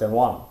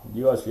 101,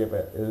 you achieve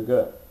it. It's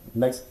good.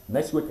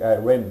 Next week I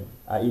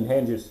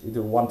enhance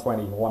into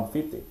 120,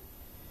 150.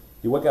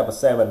 You wake up at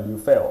 7, you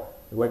fail.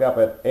 You wake up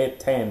at 8,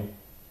 10,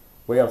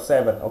 wake up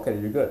 7. Okay,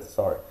 you're good.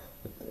 Sorry,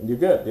 you're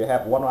good. You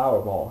have 1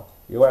 hour more.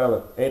 You wake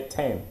up at 8,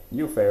 10,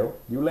 you fail.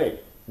 You late.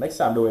 Next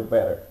time do it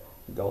better.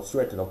 Go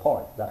straight to the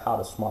point. That's how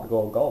the SMART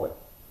goal goes.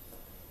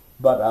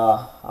 But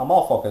I'm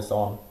more focused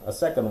on a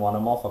second one.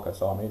 I'm more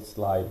focused on it's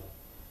like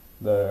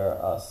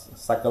the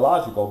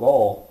psychological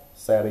goal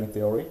setting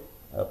theory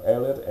of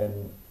Elliot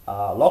and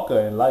Locker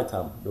and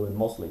Lightham doing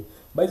mostly.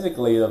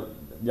 Basically,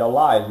 your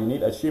life you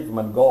need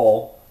achievement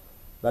goal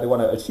that you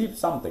want to achieve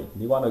something.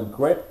 You want a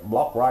great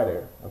blog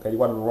writer. Okay, you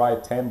want to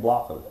write 10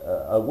 blogs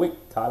a week,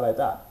 kind of like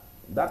that.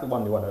 That's the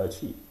one you want to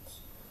achieve.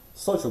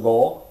 Social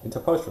goal,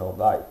 interpersonal,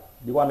 like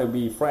you want to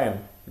be friend,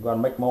 you want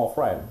to make more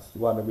friends,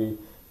 you want to be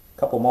a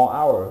couple more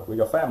hours with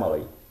your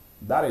family.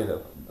 That is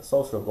a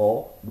social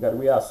goal, because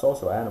we are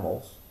social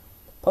animals.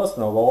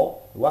 Personal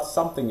goal, what's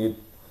something it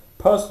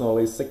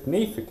personally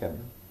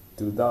significant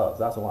to us,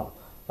 that's one.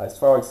 Like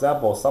for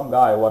example, some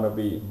guy want to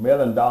be $1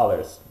 million,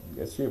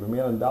 achieve $1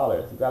 million.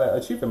 You got to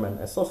achievement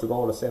and social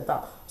goal at the same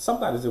time.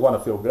 Sometimes you want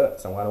to feel good,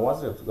 someone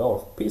wants to go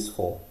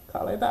peaceful,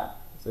 kind of like that.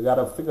 So you got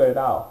to figure it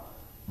out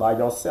by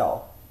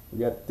yourself.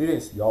 This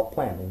is your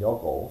plan and your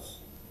goals.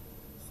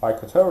 5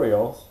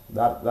 criteria.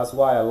 That's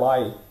why I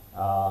like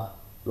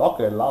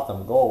Locker and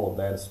Latham goal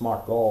than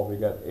smart goal,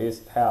 because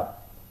it have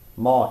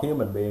more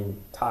human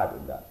being type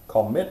in that.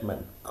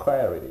 Commitment,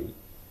 clarity,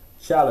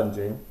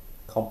 challenging,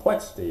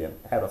 complexity, and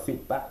have a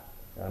feedback.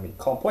 I mean,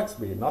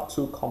 complexity, not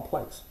too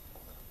complex.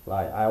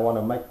 Like I want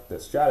to make the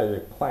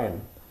strategic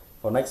plan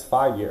for next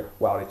 5 years.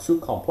 Well, it's too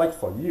complex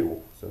for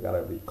you, so you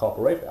gotta be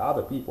cooperate with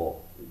other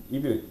people.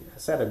 If you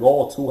set a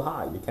goal too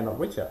high, you cannot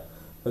reach it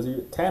because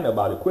you tend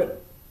about to quit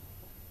it.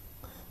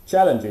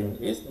 Challenging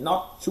is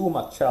not too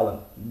much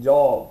challenge.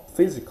 Your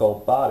physical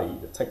body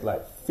take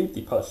like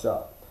 50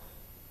 push-ups.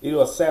 It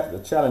will set the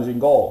challenging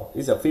goal.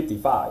 It's a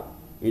 55.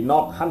 It's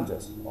not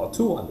hundreds or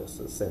 200s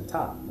at the same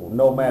time.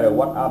 No matter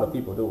what other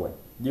people doing,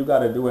 you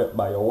gotta do it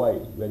by your way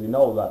when you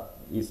know that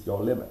is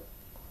your limit.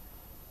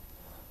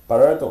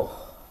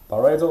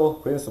 Pareto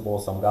principle.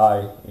 Some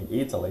guy in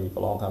Italy a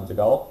long time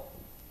ago.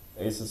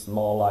 It's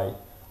more like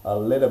a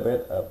little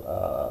bit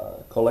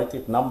of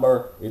collective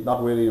number. It's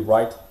not really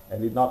right,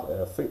 and it's not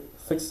a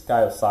fixed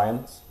kind of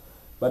science,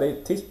 but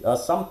it teaches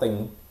us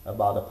something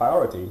about the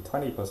priority.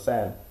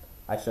 20%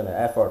 action and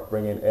effort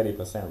bring in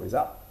 80%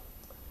 result.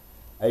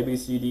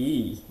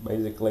 ABCDE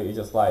basically is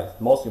just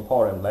like most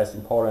important, less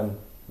important,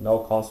 no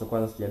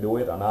consequence, you do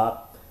it or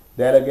not.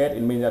 Delegate,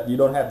 it means that you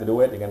don't have to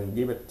do it, you can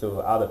give it to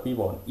other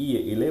people. And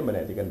E,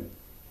 eliminate, you can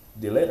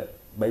delete it.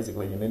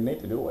 Basically, you need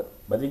to do it.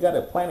 But you got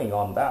a planning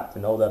on that to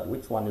know that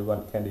which one you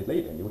can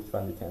delete and which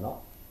one you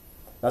cannot.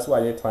 That's why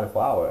you need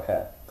 24 hours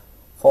ahead.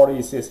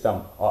 4D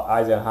system or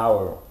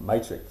Eisenhower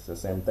matrix, the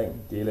same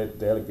thing. Delete,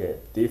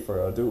 delegate, defer,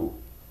 or do.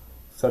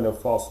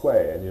 24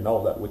 square, and you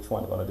know that which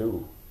one you're going to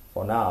do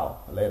for now,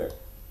 later.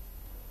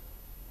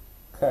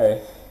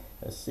 Okay,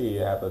 let's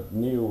see. I have a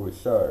new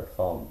research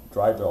from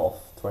Drydorf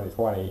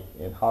 2020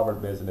 in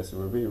Harvard Business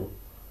Review.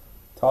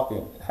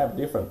 Have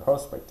different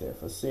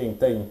perspective of seeing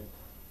things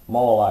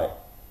more like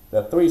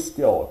the 3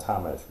 skills: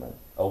 time management,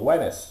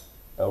 awareness,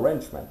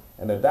 arrangement,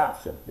 and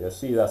adaptation. You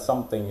see that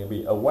something will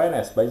be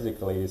awareness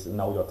basically is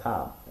know your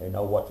time and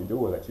know what you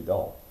do and what you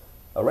don't.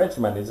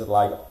 Arrangement is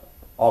like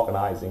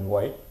organizing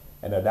way,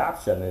 and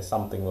adaptation is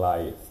something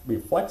like be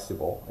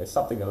flexible. It's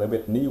something a little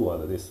bit newer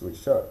to this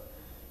research.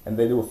 And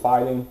they do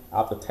finding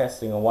after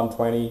testing on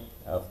 120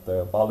 of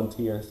the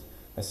volunteers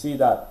and see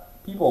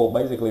that people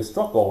basically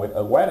struggle with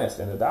awareness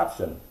and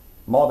adaptation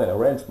more than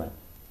arrangement.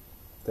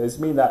 This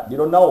means that you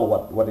don't know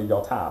what is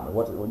your time, and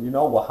you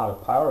know how to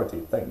priority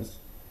things,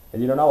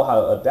 and you don't know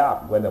how to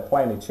adapt when the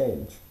plan is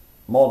changed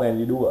more than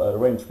you do an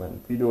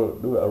arrangement. If you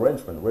do an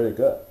arrangement really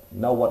good,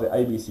 you know what the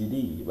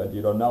ABCD, but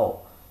you don't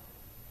know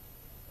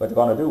what you're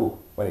gonna do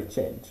when it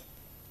change.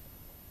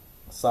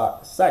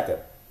 Second,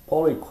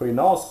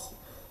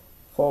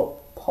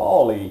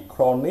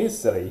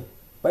 polychronicity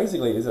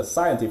basically is a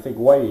scientific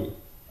way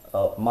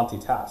of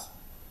multitask,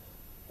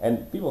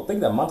 and people think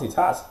that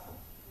multitask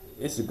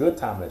is a good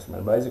time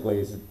management. Basically,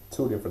 it's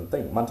 2 different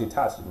things.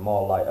 Multitask is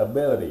more like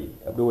ability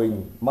of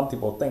doing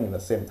multiple things at the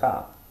same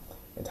time,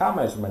 and time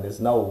management is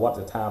know what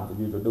the time for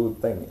you to do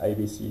thing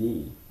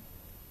ABCD,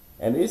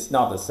 and it's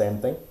not the same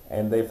thing.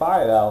 And they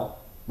find out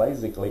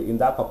basically in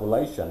that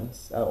population,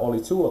 only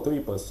 2 or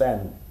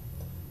 3%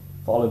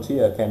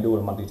 volunteer can do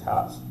the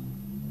multitask,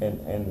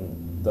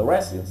 and the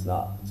rest is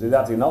not. So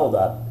that you know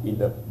that in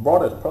the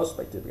broader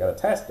perspective, you gotta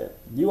test it.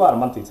 You are a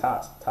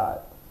multitask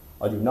type,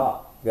 or you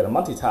not. You gotta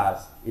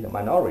multitask in a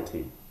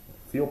minority.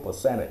 Few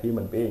percent of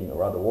human beings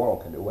around the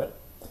world can do it.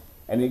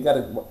 And you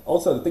gotta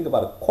also think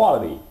about the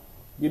quality.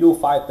 You do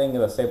 5 things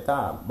at the same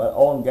time, but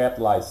only get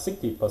like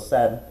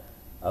 60%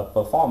 of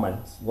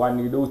performance when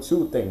you do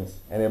 2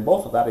 things, and then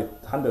both of that is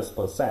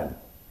 100%.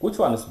 Which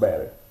one is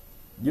better?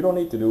 You don't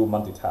need to do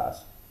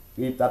multitask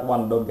if that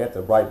one don't get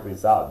the right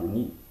result you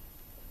need.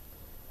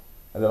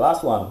 And the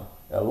last one,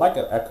 lack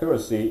of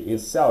accuracy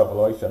is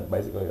self-evaluation.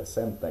 Basically the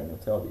same thing. I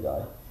tell you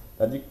guys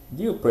that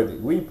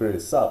we pretty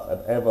suck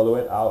at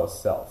evaluate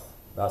ourselves.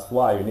 That's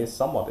why you need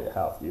someone to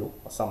help you,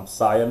 some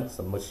science,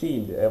 some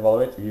machine to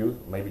evaluate you,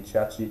 maybe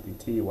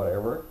ChatGPT,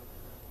 whatever.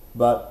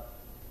 But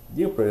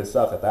you pretty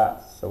suck at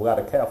that, so we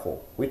gotta be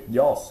careful with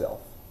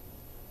yourself.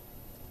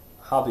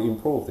 How to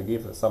improve, to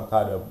give some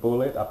kind of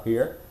bullet up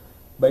here.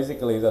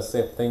 Basically the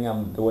same thing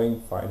I'm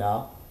doing right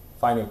now.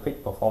 Finding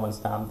peak performance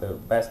time, the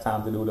best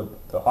time to do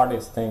the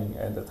hardest thing,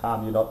 and the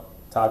time you don't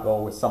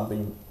tackle with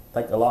something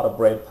take a lot of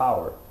brain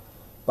power.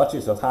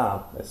 Budget your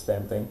time, the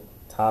same thing.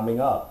 Timing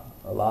up,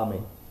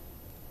 alarming.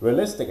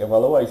 Realistic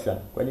evaluation.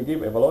 When you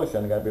give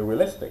evaluation, you gotta be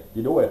realistic.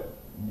 You do it,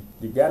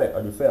 you get it,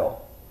 or you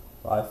fail.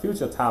 Right?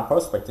 Future time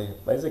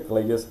perspective,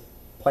 basically just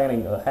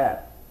planning ahead,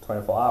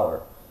 24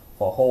 hours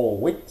for a whole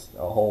week,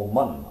 a whole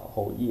month, a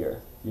whole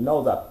year. You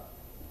know that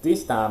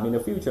this time in the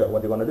future,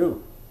 what you're gonna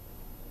do.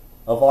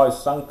 Avoid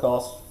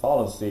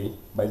sunkcostfallancy.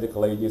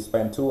 Basically, you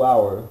spend 2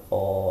 hours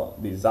for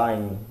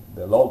designing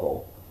the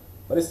logo,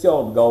 but it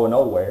still go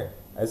nowhere.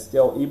 It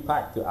still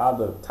impact to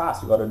other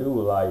tasks you gotta do,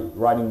 like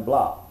writing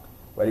blog.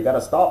 But you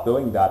gotta stop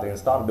doing that and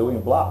start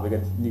doing blog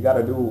because you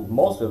gotta do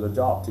most of the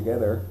job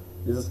together.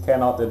 You just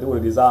cannot do the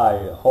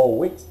design a whole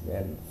week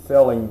and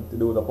failing to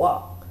do the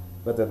blog.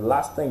 But the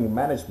last thing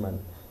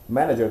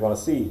manager gonna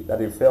see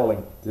that you're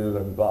failing to do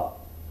the blog.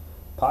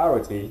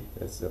 Priority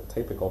is a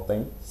typical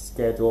thing.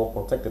 Schedule,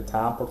 protected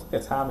time.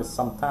 Protected time is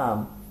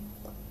sometime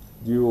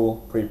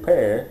you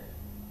prepare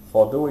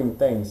for doing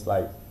things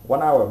like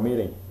 1 hour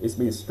meeting. It's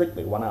been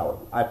strictly 1 hour.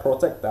 I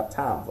protect that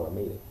time for a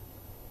meeting.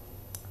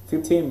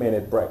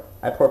 15-minute break.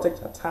 I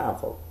protect that time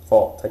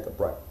for take a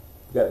break.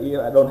 Because if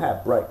I don't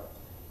have break,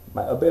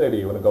 my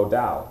ability will go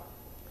down,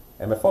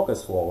 and my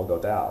focus flow will go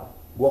down.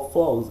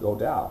 Workflows go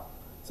down.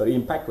 So it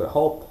impact the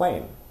whole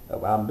plan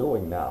of what I'm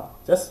doing now.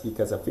 Just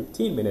because of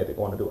 15 minutes I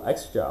want to do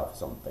extra of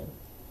something.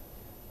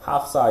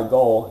 Half-side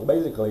goal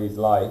basically is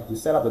like you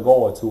set up the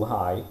goal too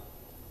high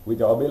with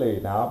your ability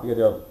now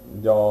because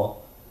your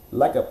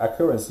lack of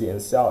accuracy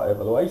and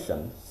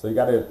self-evaluation. So you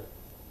gotta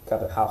cut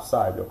the half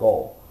side of your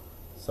goal.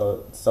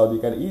 So you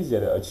can easier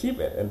to achieve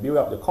it and build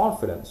up the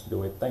confidence to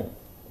do it thing.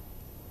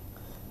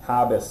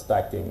 Habit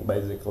stacking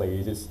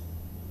basically just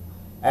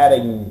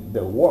adding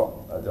the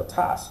work, the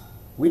task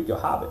with your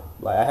habit.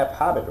 Like I have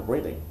habit of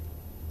reading,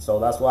 so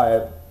that's why I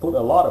put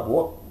a lot of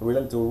work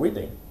related to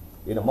reading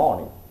in the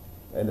morning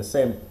in the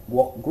same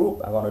work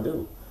group I'm gonna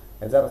do,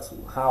 and that's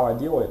how I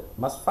deal with it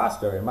much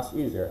faster and much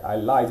easier. I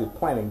like to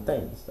planning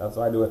things. That's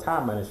why I do a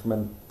time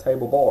management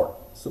table board.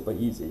 Super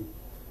easy,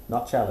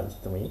 not challenge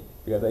to me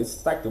because it's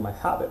stuck to my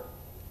habit.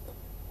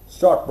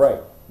 Short break,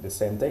 the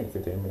same thing,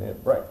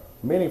 15-minute break.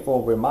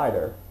 Meaningful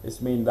reminder,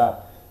 it means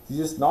that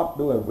you're just not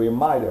doing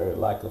reminder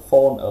like a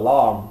phone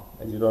alarm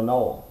and you don't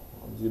know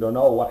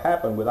what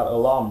happened with that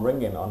alarm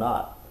ringing or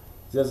not.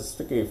 Just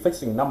strictly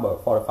fixing number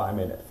 45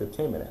 minutes,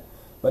 15 minutes.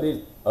 But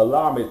it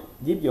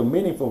give you a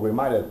meaningful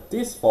reminder.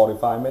 This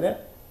 45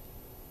 minutes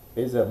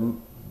is the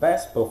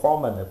best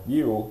performance of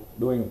you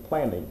doing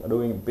planning or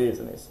doing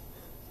business.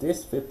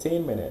 This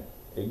 15 minutes,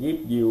 it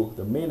gives you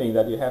the meaning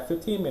that you have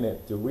 15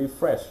 minutes to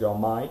refresh your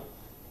mind,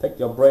 take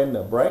your brain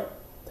a break,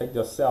 take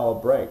your cell a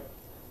break,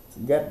 to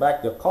get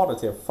back your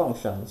cognitive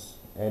functions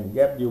and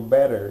get you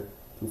better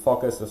to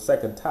focus the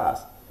second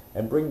task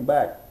and bring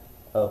back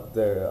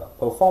the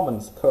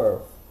performance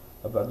curve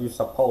of what you're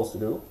supposed to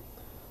do.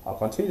 A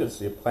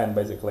contingency plan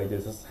basically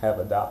just have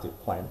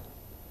adaptive plan.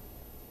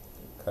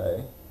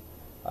 Okay.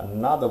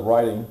 Another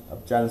writing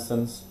of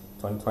Johnson's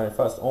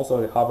 2021,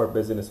 also the Harvard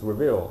Business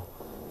Review,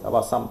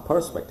 about some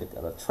perspective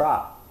of the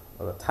trap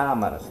of the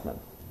time management.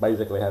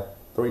 Basically have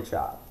 3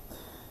 charts.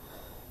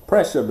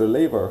 Pressure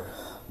deliver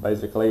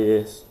basically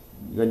is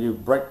when you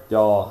break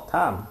your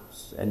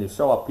times and you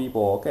show up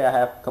people, okay, I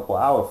have a couple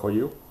hours for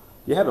you.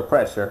 You have the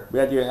pressure,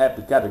 but you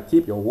got to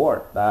keep your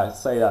word.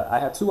 Say I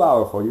have 2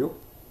 hours for you.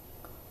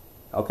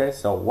 Okay,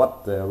 so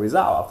what the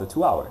result of the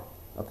 2 hours?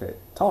 Okay,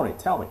 Tony,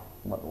 tell me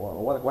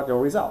what your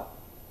result?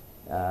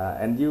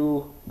 And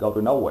you go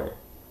to nowhere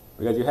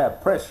because you have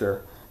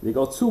pressure. You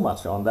go too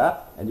much on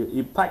that, and you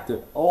impact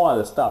all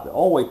other stuff. You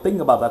always think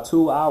about that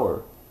 2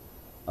 hours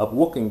of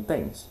working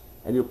things,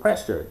 and you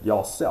pressure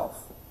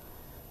yourself.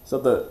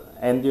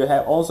 And you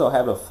also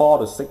have the 4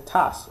 to 6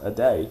 tasks a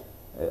day.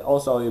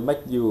 Also, it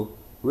makes you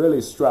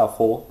really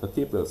stressful to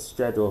keep the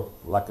schedule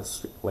like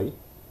strictly.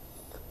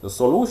 The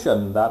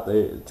solution that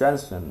the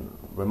Johnson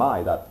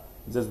remind that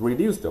just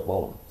reduce the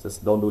volume.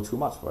 Just don't do too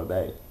much for a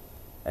day,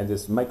 and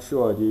just make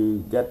sure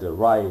you get the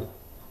right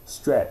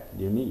stretch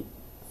you need.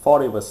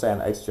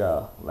 40%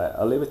 extra,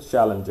 a little bit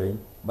challenging,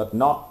 but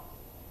not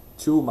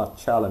too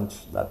much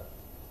challenge that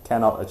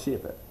cannot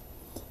achieve it.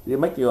 You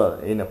make you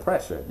in a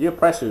pressure. You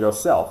pressure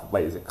yourself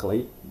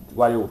basically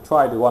while you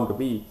try to want to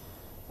be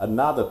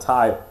another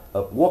type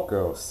of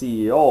worker or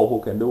CEO who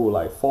can do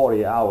like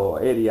 40 hours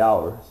or 80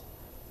 hours.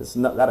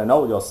 Just gotta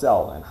know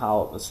yourself and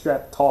how the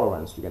stress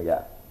tolerance you can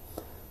get.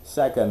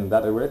 Second,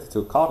 that is related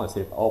to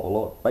cognitive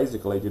overload.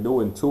 Basically, you're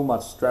doing too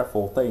much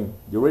stressful thing.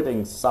 You're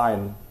reading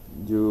science.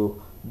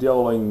 You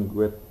dealing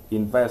with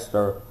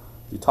investor,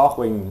 you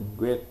talking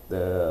with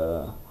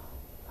the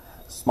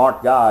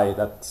smart guy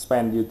that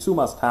spend you too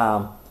much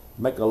time,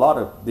 make a lot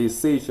of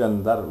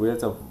decisions that are really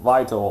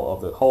vital of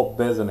the whole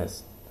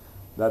business,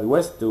 that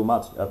waste too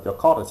much of your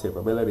cognitive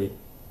ability,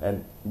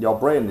 and your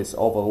brain is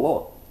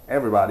overloaded.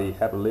 Everybody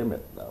have a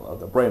limit of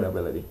the brain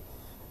ability,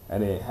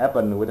 and it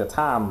happens with the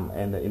time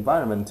and the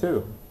environment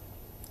too.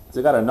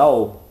 So you gotta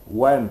know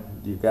when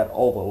you get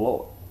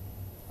overload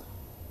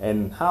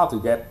and how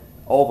to get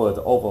over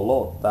the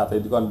overload, that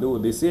you're going to do a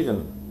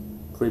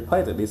decision,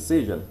 prepare the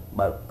decision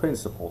by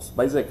principles.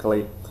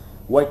 Basically,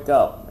 wake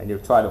up and you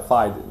try to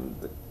find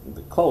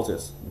the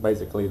closest,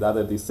 basically, that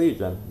a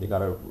decision. You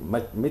gotta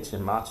mix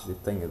and match the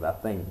thing with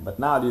that thing. But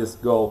now you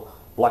just go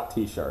black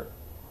t-shirt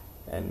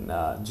and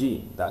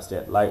jean, that's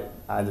it. Like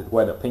I just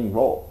wear the pink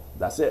robe,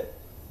 that's it.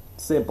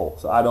 Simple.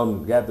 So I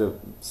don't get to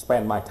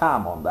spend my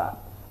time on that.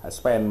 I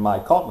spend my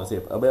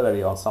cognitive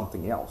ability on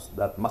something else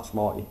that's much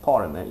more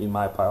important in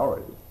my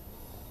priority.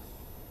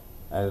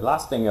 And the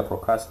last thing is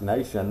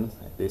procrastination,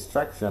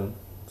 distraction.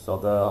 So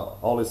the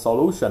only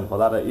solution for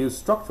that is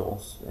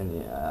structurals.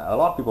 And a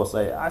lot of people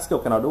say, I still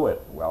cannot do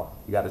it. Well,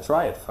 you got to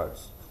try it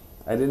first.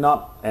 I did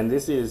not, and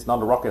this is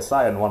not rocket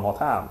science one more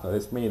time. So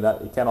this means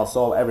that it cannot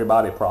solve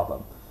everybody's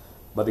problem.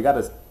 But you got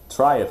to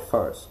try it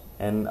first.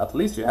 And at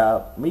least you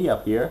have me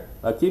up here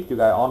that keep you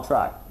guys on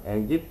track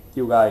and get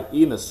you guys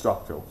in the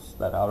structures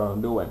that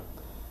I'm doing.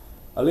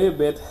 A little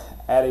bit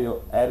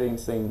adding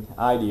some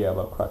idea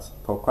about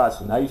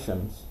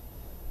procrastinations.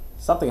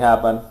 Something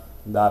happened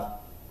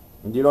that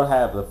you don't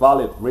have a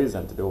valid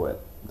reason to do it.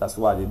 That's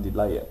why you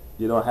delay it.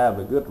 You don't have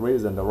a good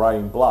reason to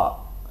writing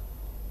blog.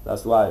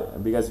 That's why,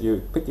 because you're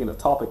picking a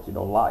topic you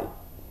don't like.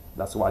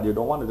 That's why you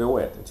don't want to do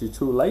it. You're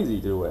too lazy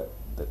to do it.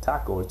 The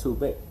tackle is too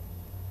big.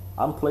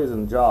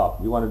 Unpleasant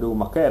job. You want to do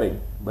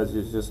marketing, but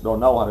you just don't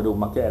know how to do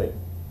marketing.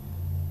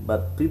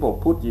 But people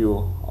put you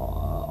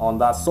on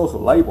that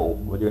social label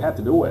where you have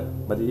to do it,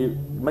 but it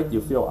make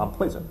you feel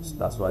unpleasant.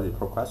 That's why the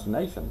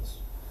procrastinations.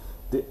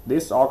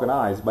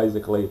 Disorganized,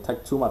 basically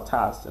take too much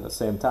tasks at the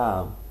same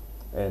time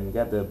and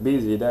get the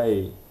busy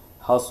day,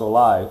 hustle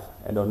life,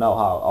 and don't know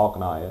how to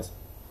organize.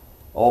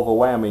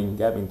 Overwhelming,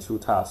 getting two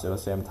tasks at the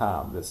same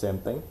time, the same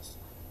things.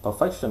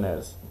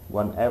 Perfectionist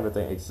want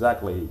everything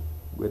exactly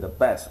with the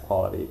best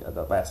quality at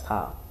the best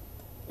time.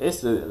 It's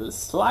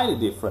slightly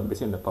different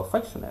between the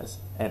perfectionist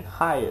and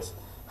high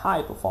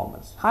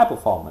performance. High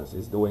performance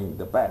is doing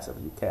the best if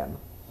you can,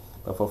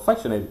 but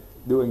perfectionist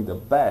doing the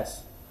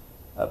best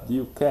if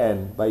you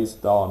can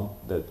based on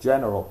the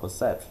general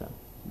perception.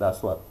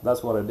 That's what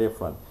the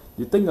difference.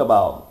 You think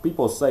about,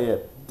 people say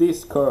it,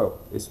 this curve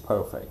is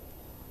perfect,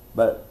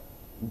 but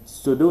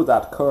to do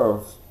that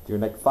curve you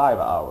need 5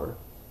 hours.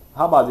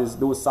 How about just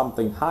do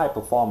something high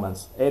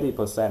performance,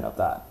 80% of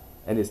that,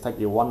 and it takes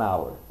you 1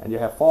 hour, and you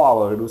have 4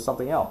 hours to do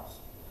something else.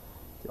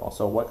 You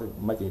also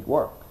making it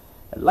work.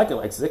 And lack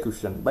of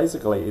execution,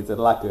 basically, it's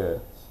like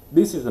a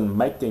decision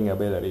making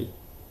ability.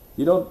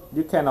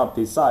 You cannot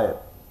decide.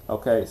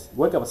 Okay,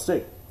 wake up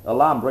sick,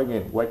 alarm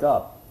ringing, wake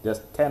up.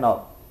 Just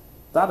cannot.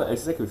 That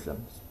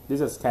execution. You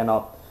just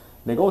cannot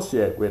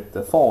negotiate with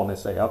the phone and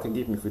say, okay,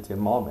 give me 15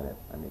 more minutes.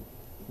 I mean,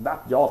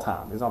 that's your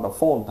time. It's not the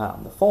phone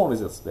time. The phone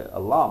is just the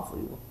alarm for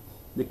you.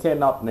 You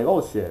cannot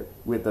negotiate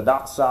with the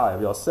dark side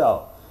of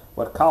yourself.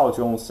 What Carl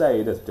Jung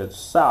say is the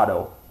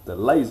shadow, the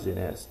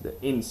laziness,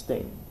 the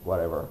instinct,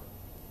 whatever.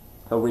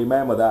 So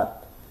remember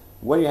that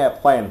when you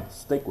have plans,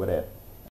 stick with it.